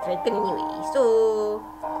you to feel threatened anyway. So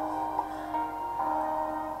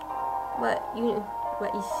but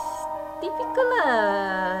it's typical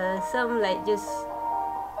lah. Some like just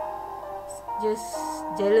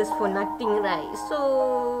jealous for nothing, right?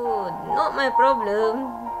 So not my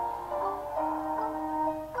problem.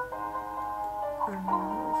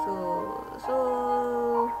 So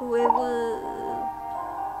whoever,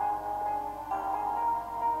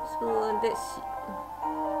 so that's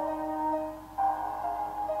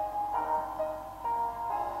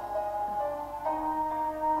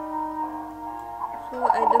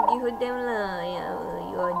I don't give a damn lah. Yeah,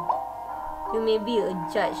 you may be a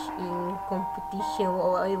judge in competition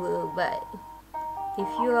or whatever, but if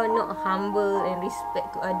you are not humble and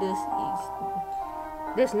respect to others,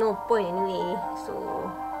 there's no point anyway. So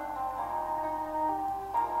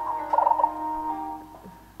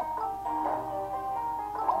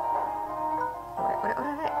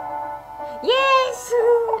alright. Yes,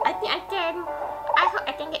 I think I can. I hope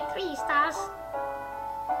I can get 3 stars.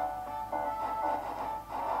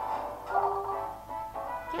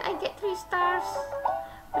 Can I get 3 stars?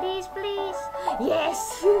 Please.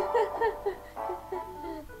 Yes.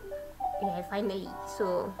 Yeah, finally.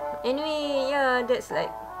 So anyway, yeah, that's like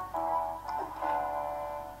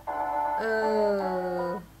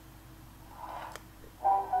oh,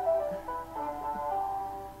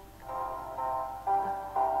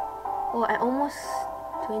 I almost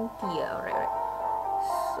 20. Alright.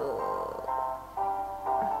 So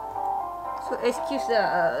excuse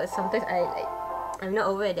lah. Sometimes I'm not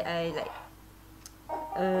aware that I like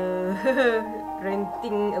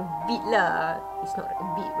ranting a bit lah. It's not a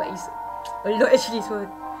bit, but it's a lot actually. So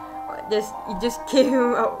it just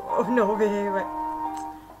came out of nowhere. But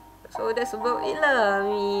so that's about it lah. I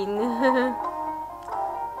mean,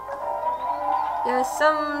 there are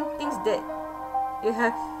some things that you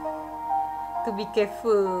have to be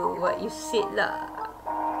careful what you said lah.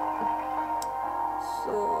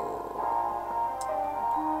 So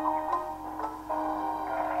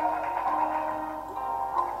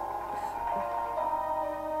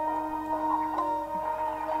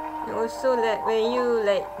and also like when you're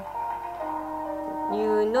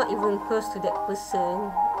not even close to that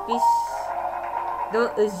person, please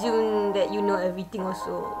don't assume that you know everything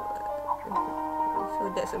also. So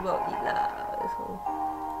that's about it lah. So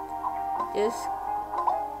just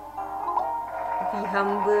be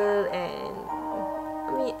humble and I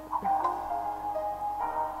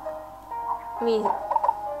mean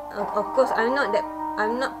of course I'm not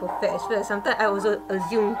perfect as well. Sometimes I also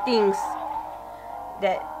assume things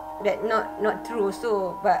that not true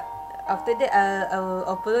also, but after that I will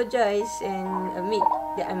apologize and admit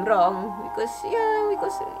that I'm wrong because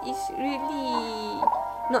it's really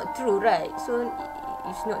not true, right? So if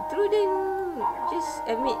it's not true, then just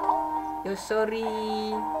admit you're sorry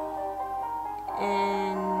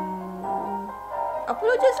and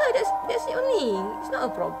apologize lah. That's it only. It's not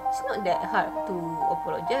a problem. It's not that hard to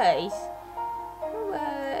apologize.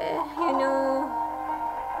 But you know,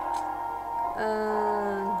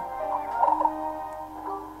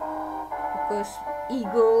 because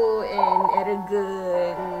ego and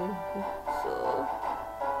arrogant. So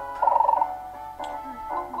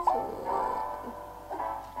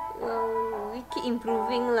we keep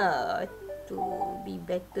improving lah to be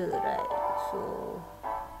better, right? So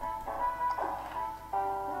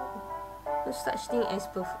no such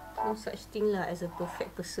thing lah as a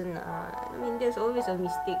perfect person lah. I mean, there's always a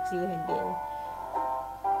mistakes here and there.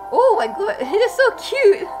 Oh my god, that's so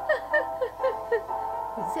cute.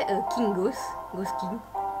 Is that a king ghost? Ghost king?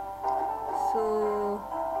 So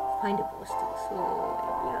find the poster. So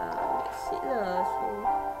yeah, that's it lah. So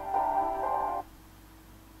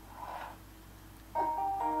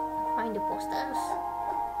find the posters.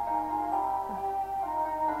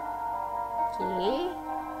 Okay.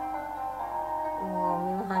 Oh,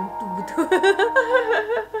 memang hantu betul.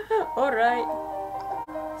 Alright.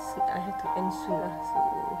 So I have to end soon lah. So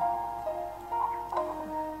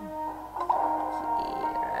okay,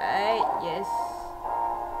 right. Yes.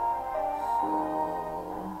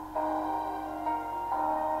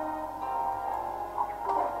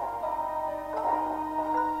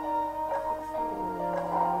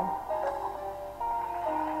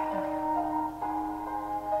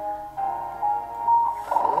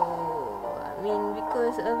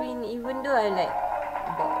 Even though I like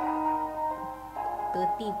about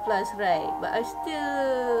 30 plus, right, but I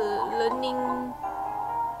still learning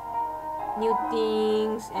new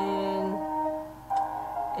things and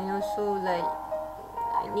also like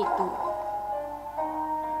I need to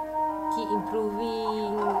keep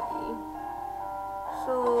improving.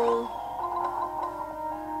 So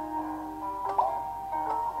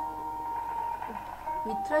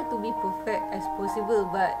we try to be perfect as possible,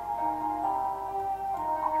 but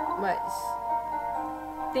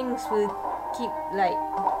things will keep like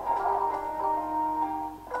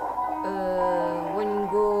won't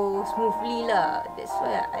go smoothly lah. That's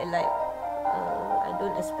why I like I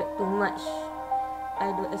don't expect too much.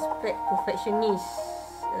 I don't expect perfectionist.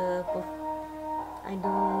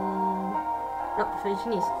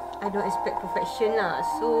 I don't expect perfection lah.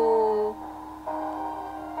 So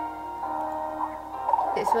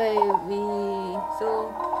that's why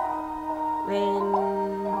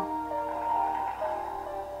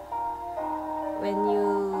when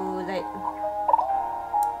you like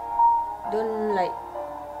don't like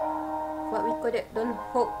what we call that, don't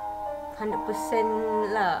hope 100%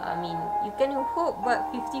 lah. I mean, you can hope but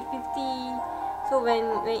 50-50. So when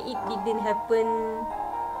it didn't happen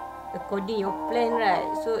according your plan, right,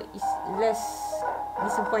 so it's less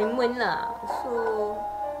disappointment lah. So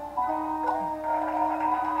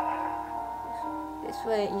that's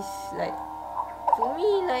why it's like, to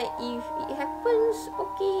me, like, if it happens,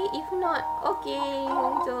 okay. If not, okay.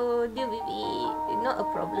 So deal with it. Not a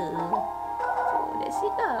problem. So that's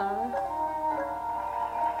it lah.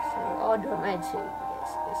 So all dramatic.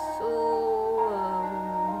 Yes. So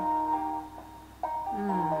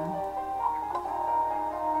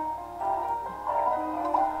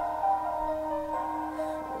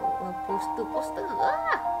poster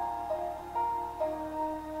lah.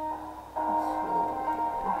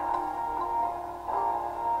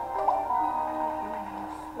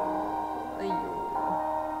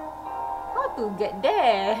 to get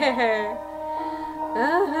there?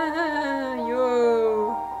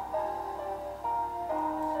 Yo.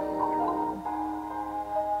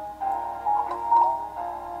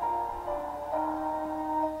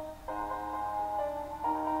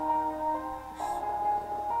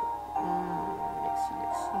 Let's see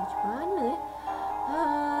macam mana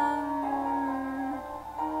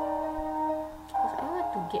because I want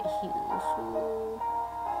to get here, so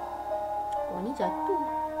ni jatuh.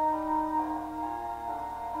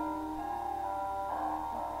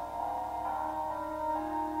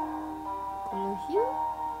 Kalau here,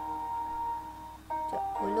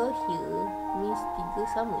 kalau here means 3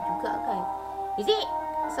 sama juga kan? Is it?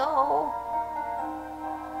 So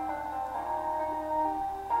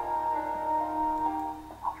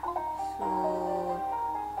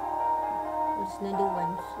there's another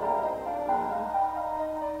one. So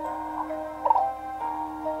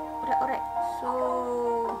alright. So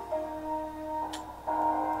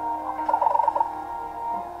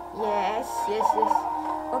yes.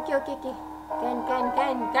 Okay. Can.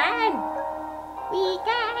 We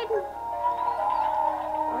can.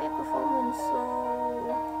 Our performance. So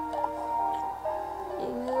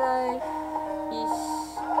in life is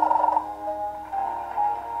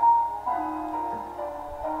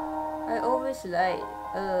I always like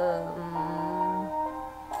I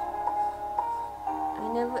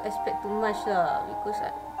never expect too much lah, because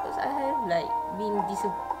I have like been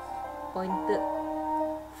disappointed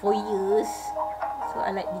for years, so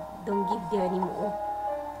I like don't give there anymore.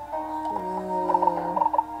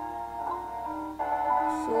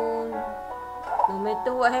 So no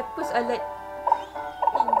matter what happens, I let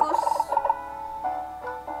it goes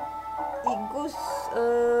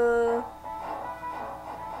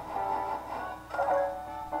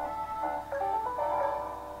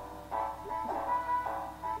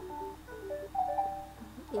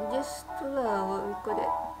it just tu lah, what we call that.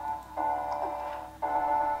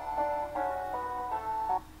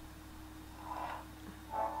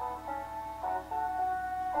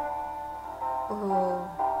 Oh,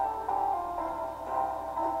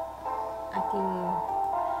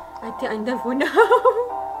 I think I'm done for now.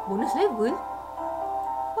 Bonus level?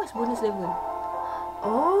 What's bonus level?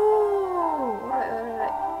 Oh,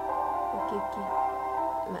 alright. Okay.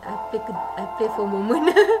 I play for a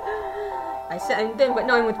moment. I said I'm done, but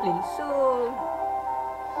now I want to play. So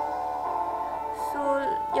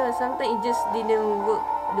yeah, sometimes it just didn't work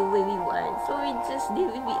the way we want. So we just deal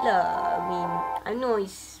with it lah. I mean, I know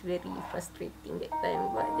it's very frustrating that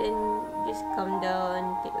time, but then just calm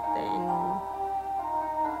down, take your time,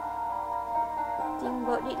 think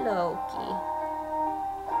about it lah. Okay.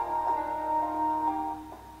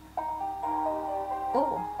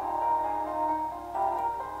 Oh.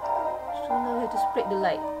 So now we have to spread the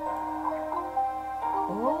light.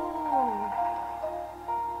 Oh.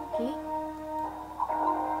 Okay.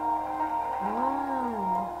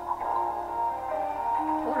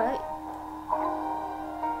 Alright.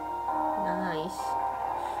 Nice.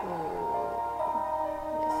 So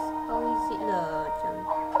how is it lah?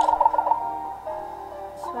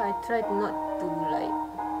 So I tried not to like.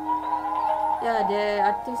 Yeah, there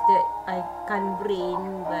are things that I can't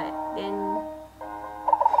brain, but then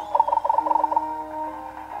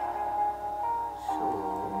so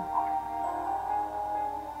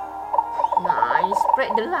nice.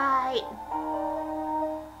 Spread the light.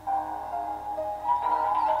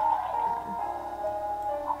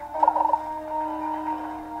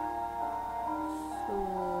 So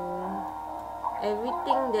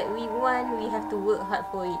everything that we want, we have to work hard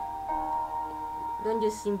for it. Don't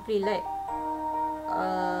just simply like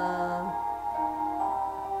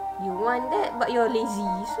you want that but you're lazy,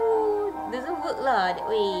 so it doesn't work lah that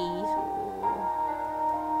way. So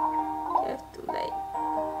you have to like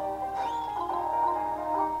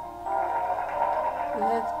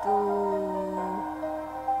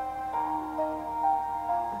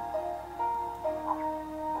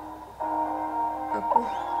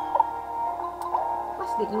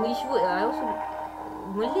what's the English word lah? I also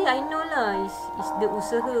Malay I know lah, is the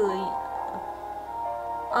usaha.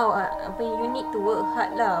 You need to work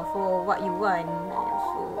hard lah for what you want.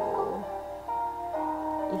 So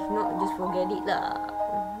if not, just forget it lah.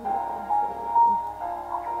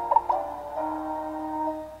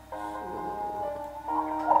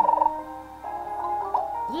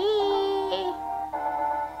 Yay!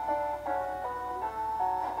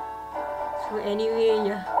 So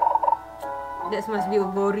anyway, yeah, that must be a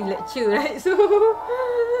boring lecture, right? So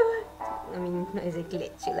I mean, not exactly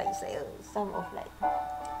lecture, like some of like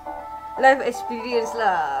life experience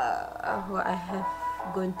lah, what I have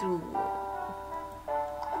gone through.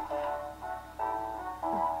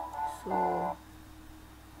 So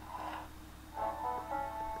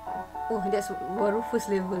Oh, that's baru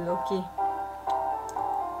first level. Okay.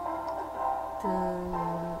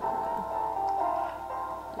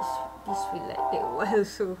 This feel like that while,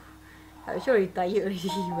 so I'm sure I'm tired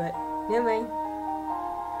already, but never mind.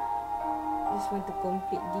 Just want to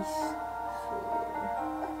complete this. So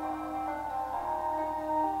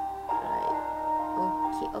right.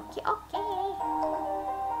 Okay.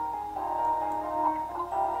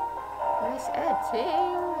 Nice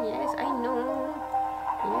tail. Yes, I know.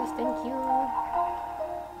 Yes, thank you.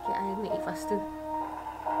 Okay, I'll make it faster.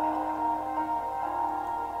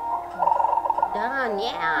 Done.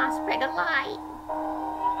 Yeah, spread the light.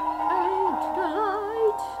 Spread the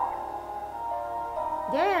light.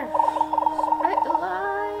 There. Spread the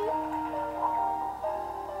light.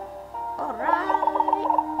 Alright.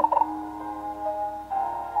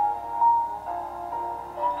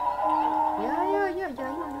 Yeah. I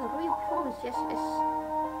know. Royal promise. Yes.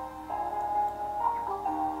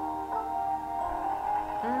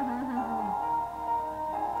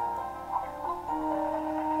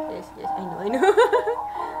 Yes, I know.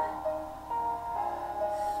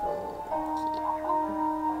 So, okay.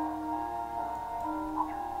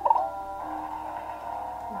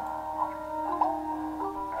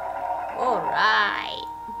 Alright.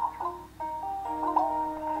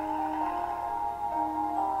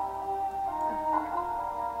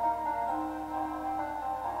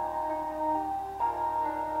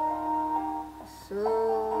 So,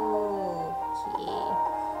 okay.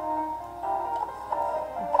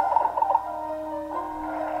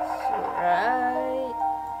 So, right.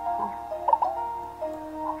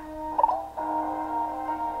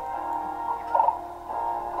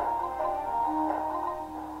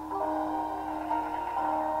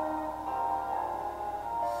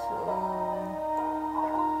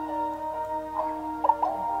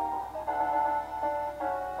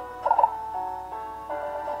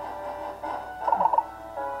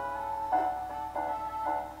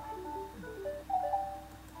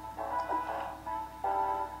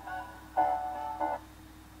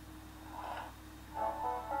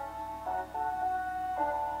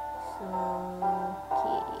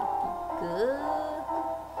 Okay, 3.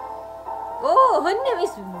 Oh, her name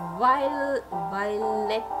is Violetta.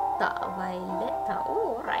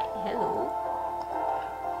 Oh, alright. Hello.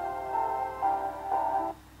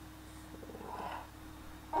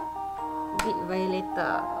 Big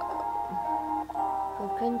Violetta.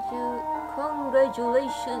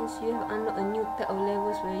 Congratulations, you have unlocked a new type of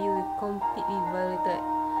levels where you will compete with Violetta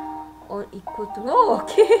on equal to. Oh,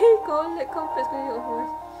 okay. Collect complex of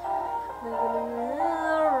course.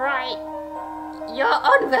 Alright. You're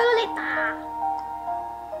on Violetta.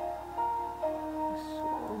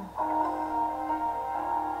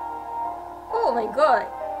 Oh my god.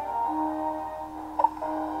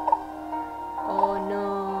 Oh no.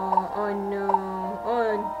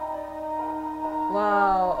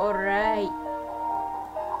 Wow, alright.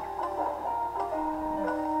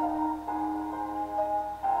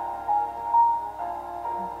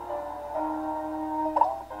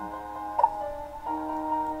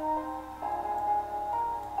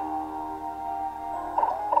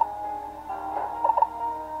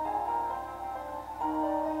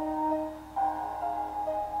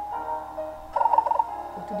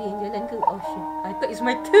 Tu dia yang jalan ke? Oh shit, I thought it's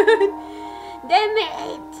my turn. Damn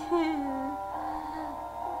it.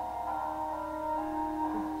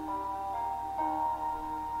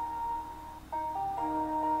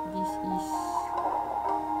 This is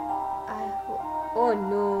oh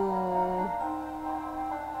no.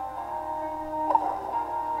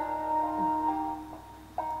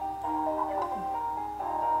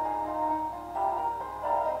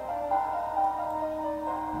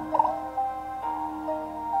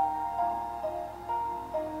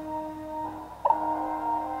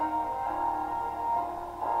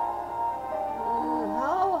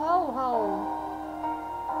 How?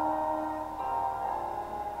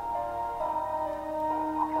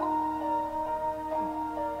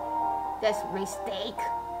 That's mistake.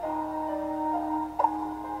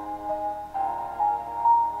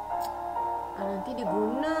 Nanti dia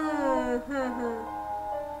guna.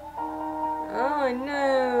 Oh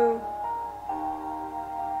no.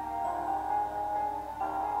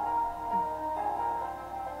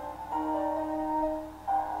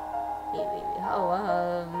 Wait. How?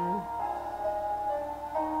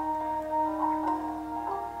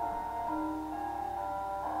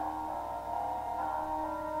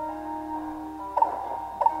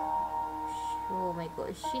 Oh my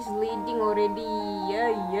god, she's leading already.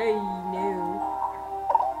 Yay, no.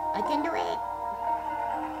 I can do it.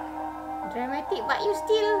 Dramatic, but you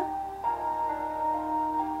still.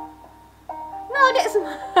 No! Oh, that's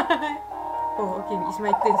smart. Oh, okay, it's my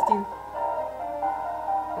turn still.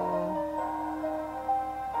 Oh.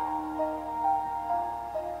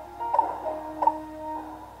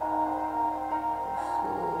 So,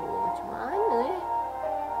 macam mana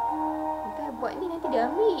nanti I buat ni, nanti dia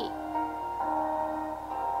ambil.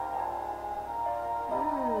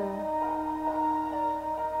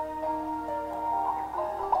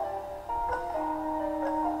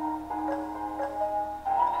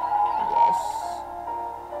 Yes.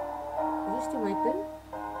 Is it still my turn?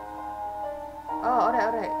 Oh,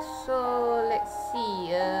 alright. So, let's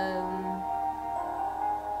see. I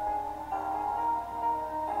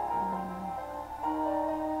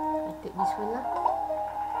take this one lah.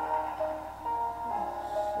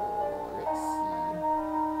 So, let's see.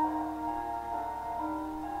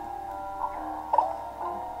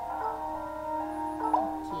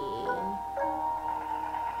 Okay.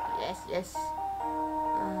 Yes.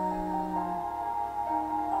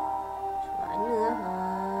 Macam mana lah?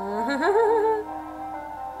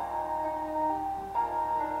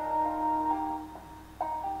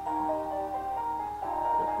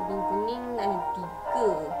 Kuning-kuning ada 3.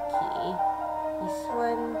 Okay. This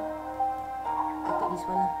one. I take this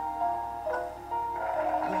one lah.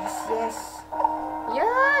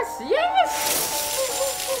 Yes!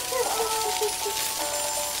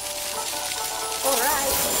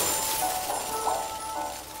 Alright.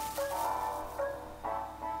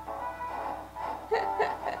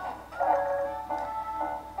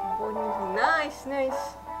 Bonus. Nice.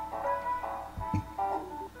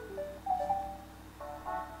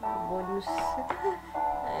 Bonus.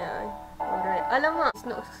 Alright. Alamak, it's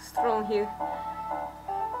not strong here.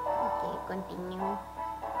 Okay, continue.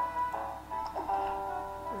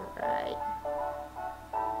 Alright.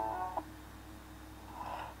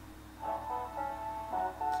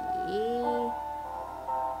 Okay.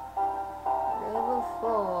 Level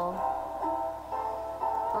 4.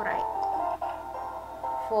 Alright.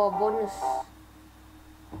 4 bonus.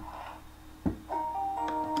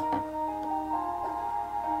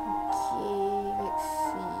 Okay, let's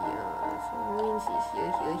see. So means it's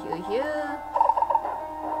here.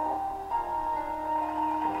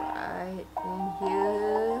 Alright, and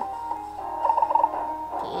here.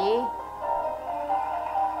 Okay.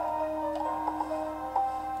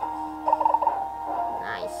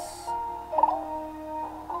 Nice.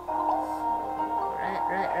 So,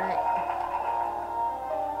 right.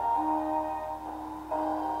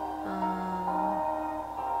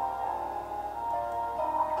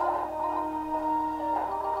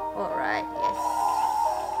 Alright, yes.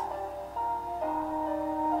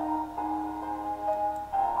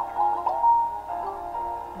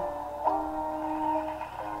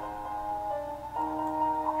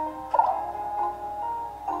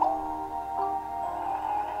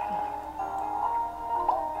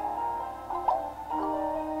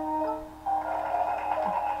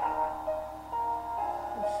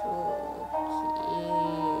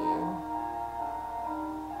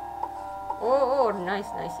 Oh, nice,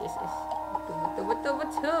 yes.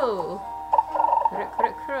 Betul.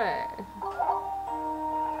 Correct.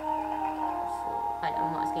 So,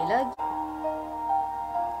 alamak sekali lagi.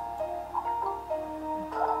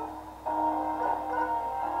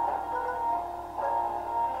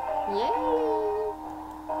 Yay!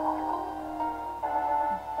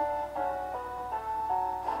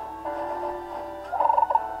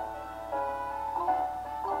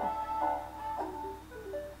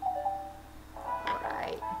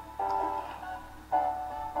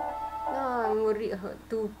 I'm worried how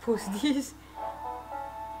to post this.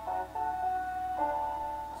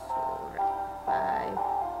 So, right, 5.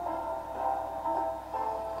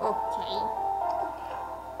 Okay.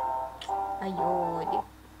 Ayo,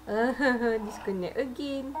 disconnect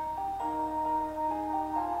again.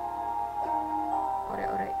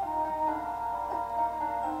 Alright.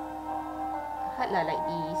 Hard lah like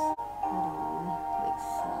this. Let's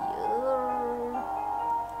see.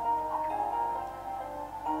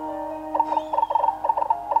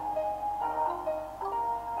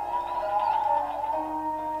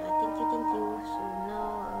 Thank you. So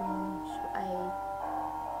now, should I?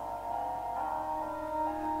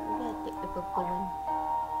 Maybe I take the purple one.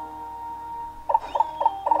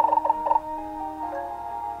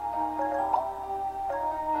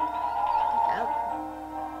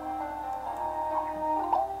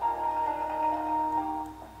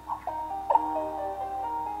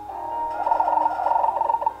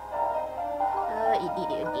 It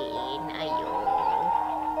did it again. Ayo.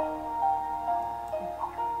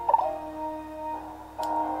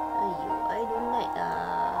 I don't like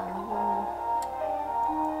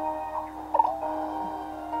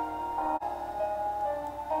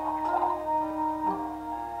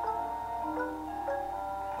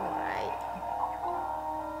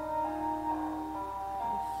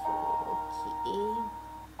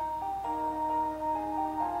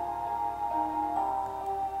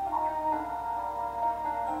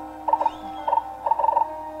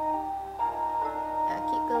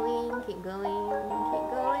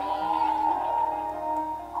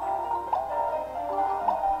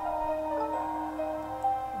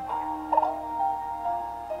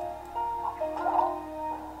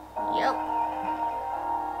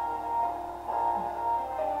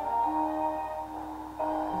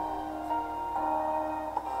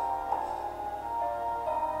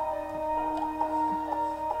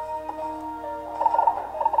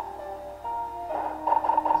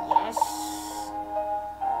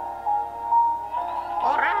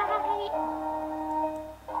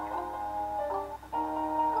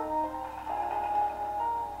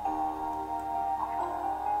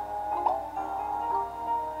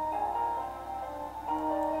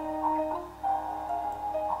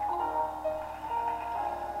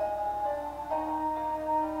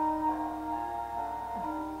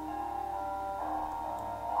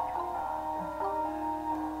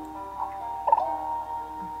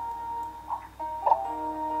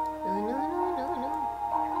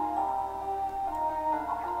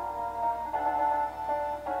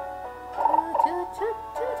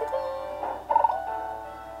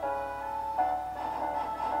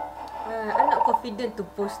confident to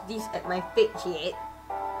post this at my page yet.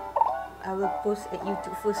 I will post at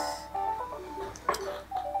YouTube first.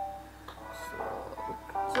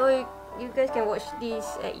 So you guys can watch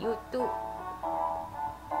this at YouTube.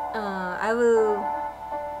 I will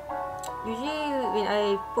usually when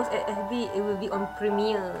I post at FB, it will be on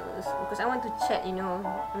Premiere because I want to chat. You know,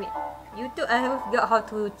 I mean YouTube I haven't figured out how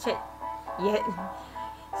to chat yet.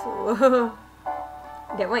 So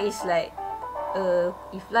that one is like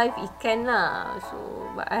if live it can lah. So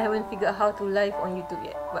but I haven't figured out how to live on YouTube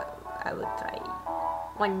yet. But I will try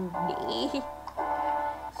one day.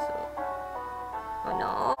 So oh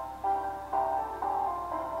no.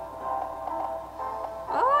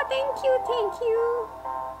 Oh thank you.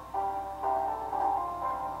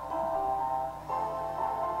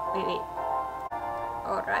 Wait.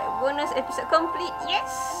 Alright, bonus episode complete.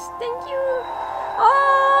 Yes, thank you.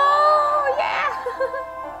 Oh yeah.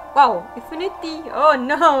 Wow, infinity. Oh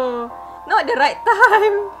no, not the right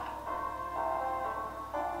time.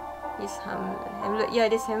 Yes, Hamlet.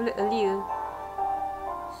 Yeah, there's Hamlet earlier.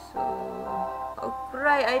 So,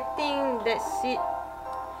 alright, I think that's it.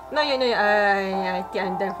 No, I think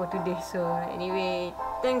I'm done for today. So, anyway,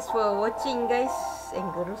 thanks for watching, guys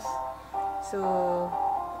and girls. So,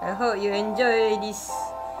 I hope you enjoy this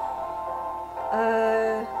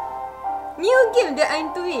new game that I'm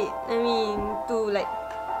into it. I mean,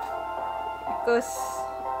 because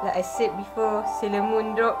like I said before,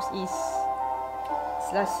 Sailormoon Drops is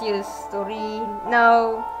last year's story.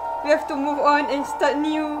 Now we have to move on and start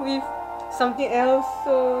new with something else.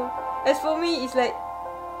 So as for me, it's like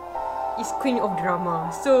it's queen of drama.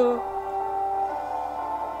 So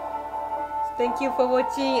thank you for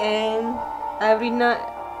watching, and I'm Lina.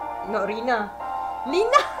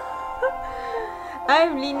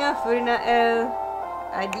 I'm Lina Furna L.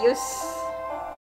 Adios.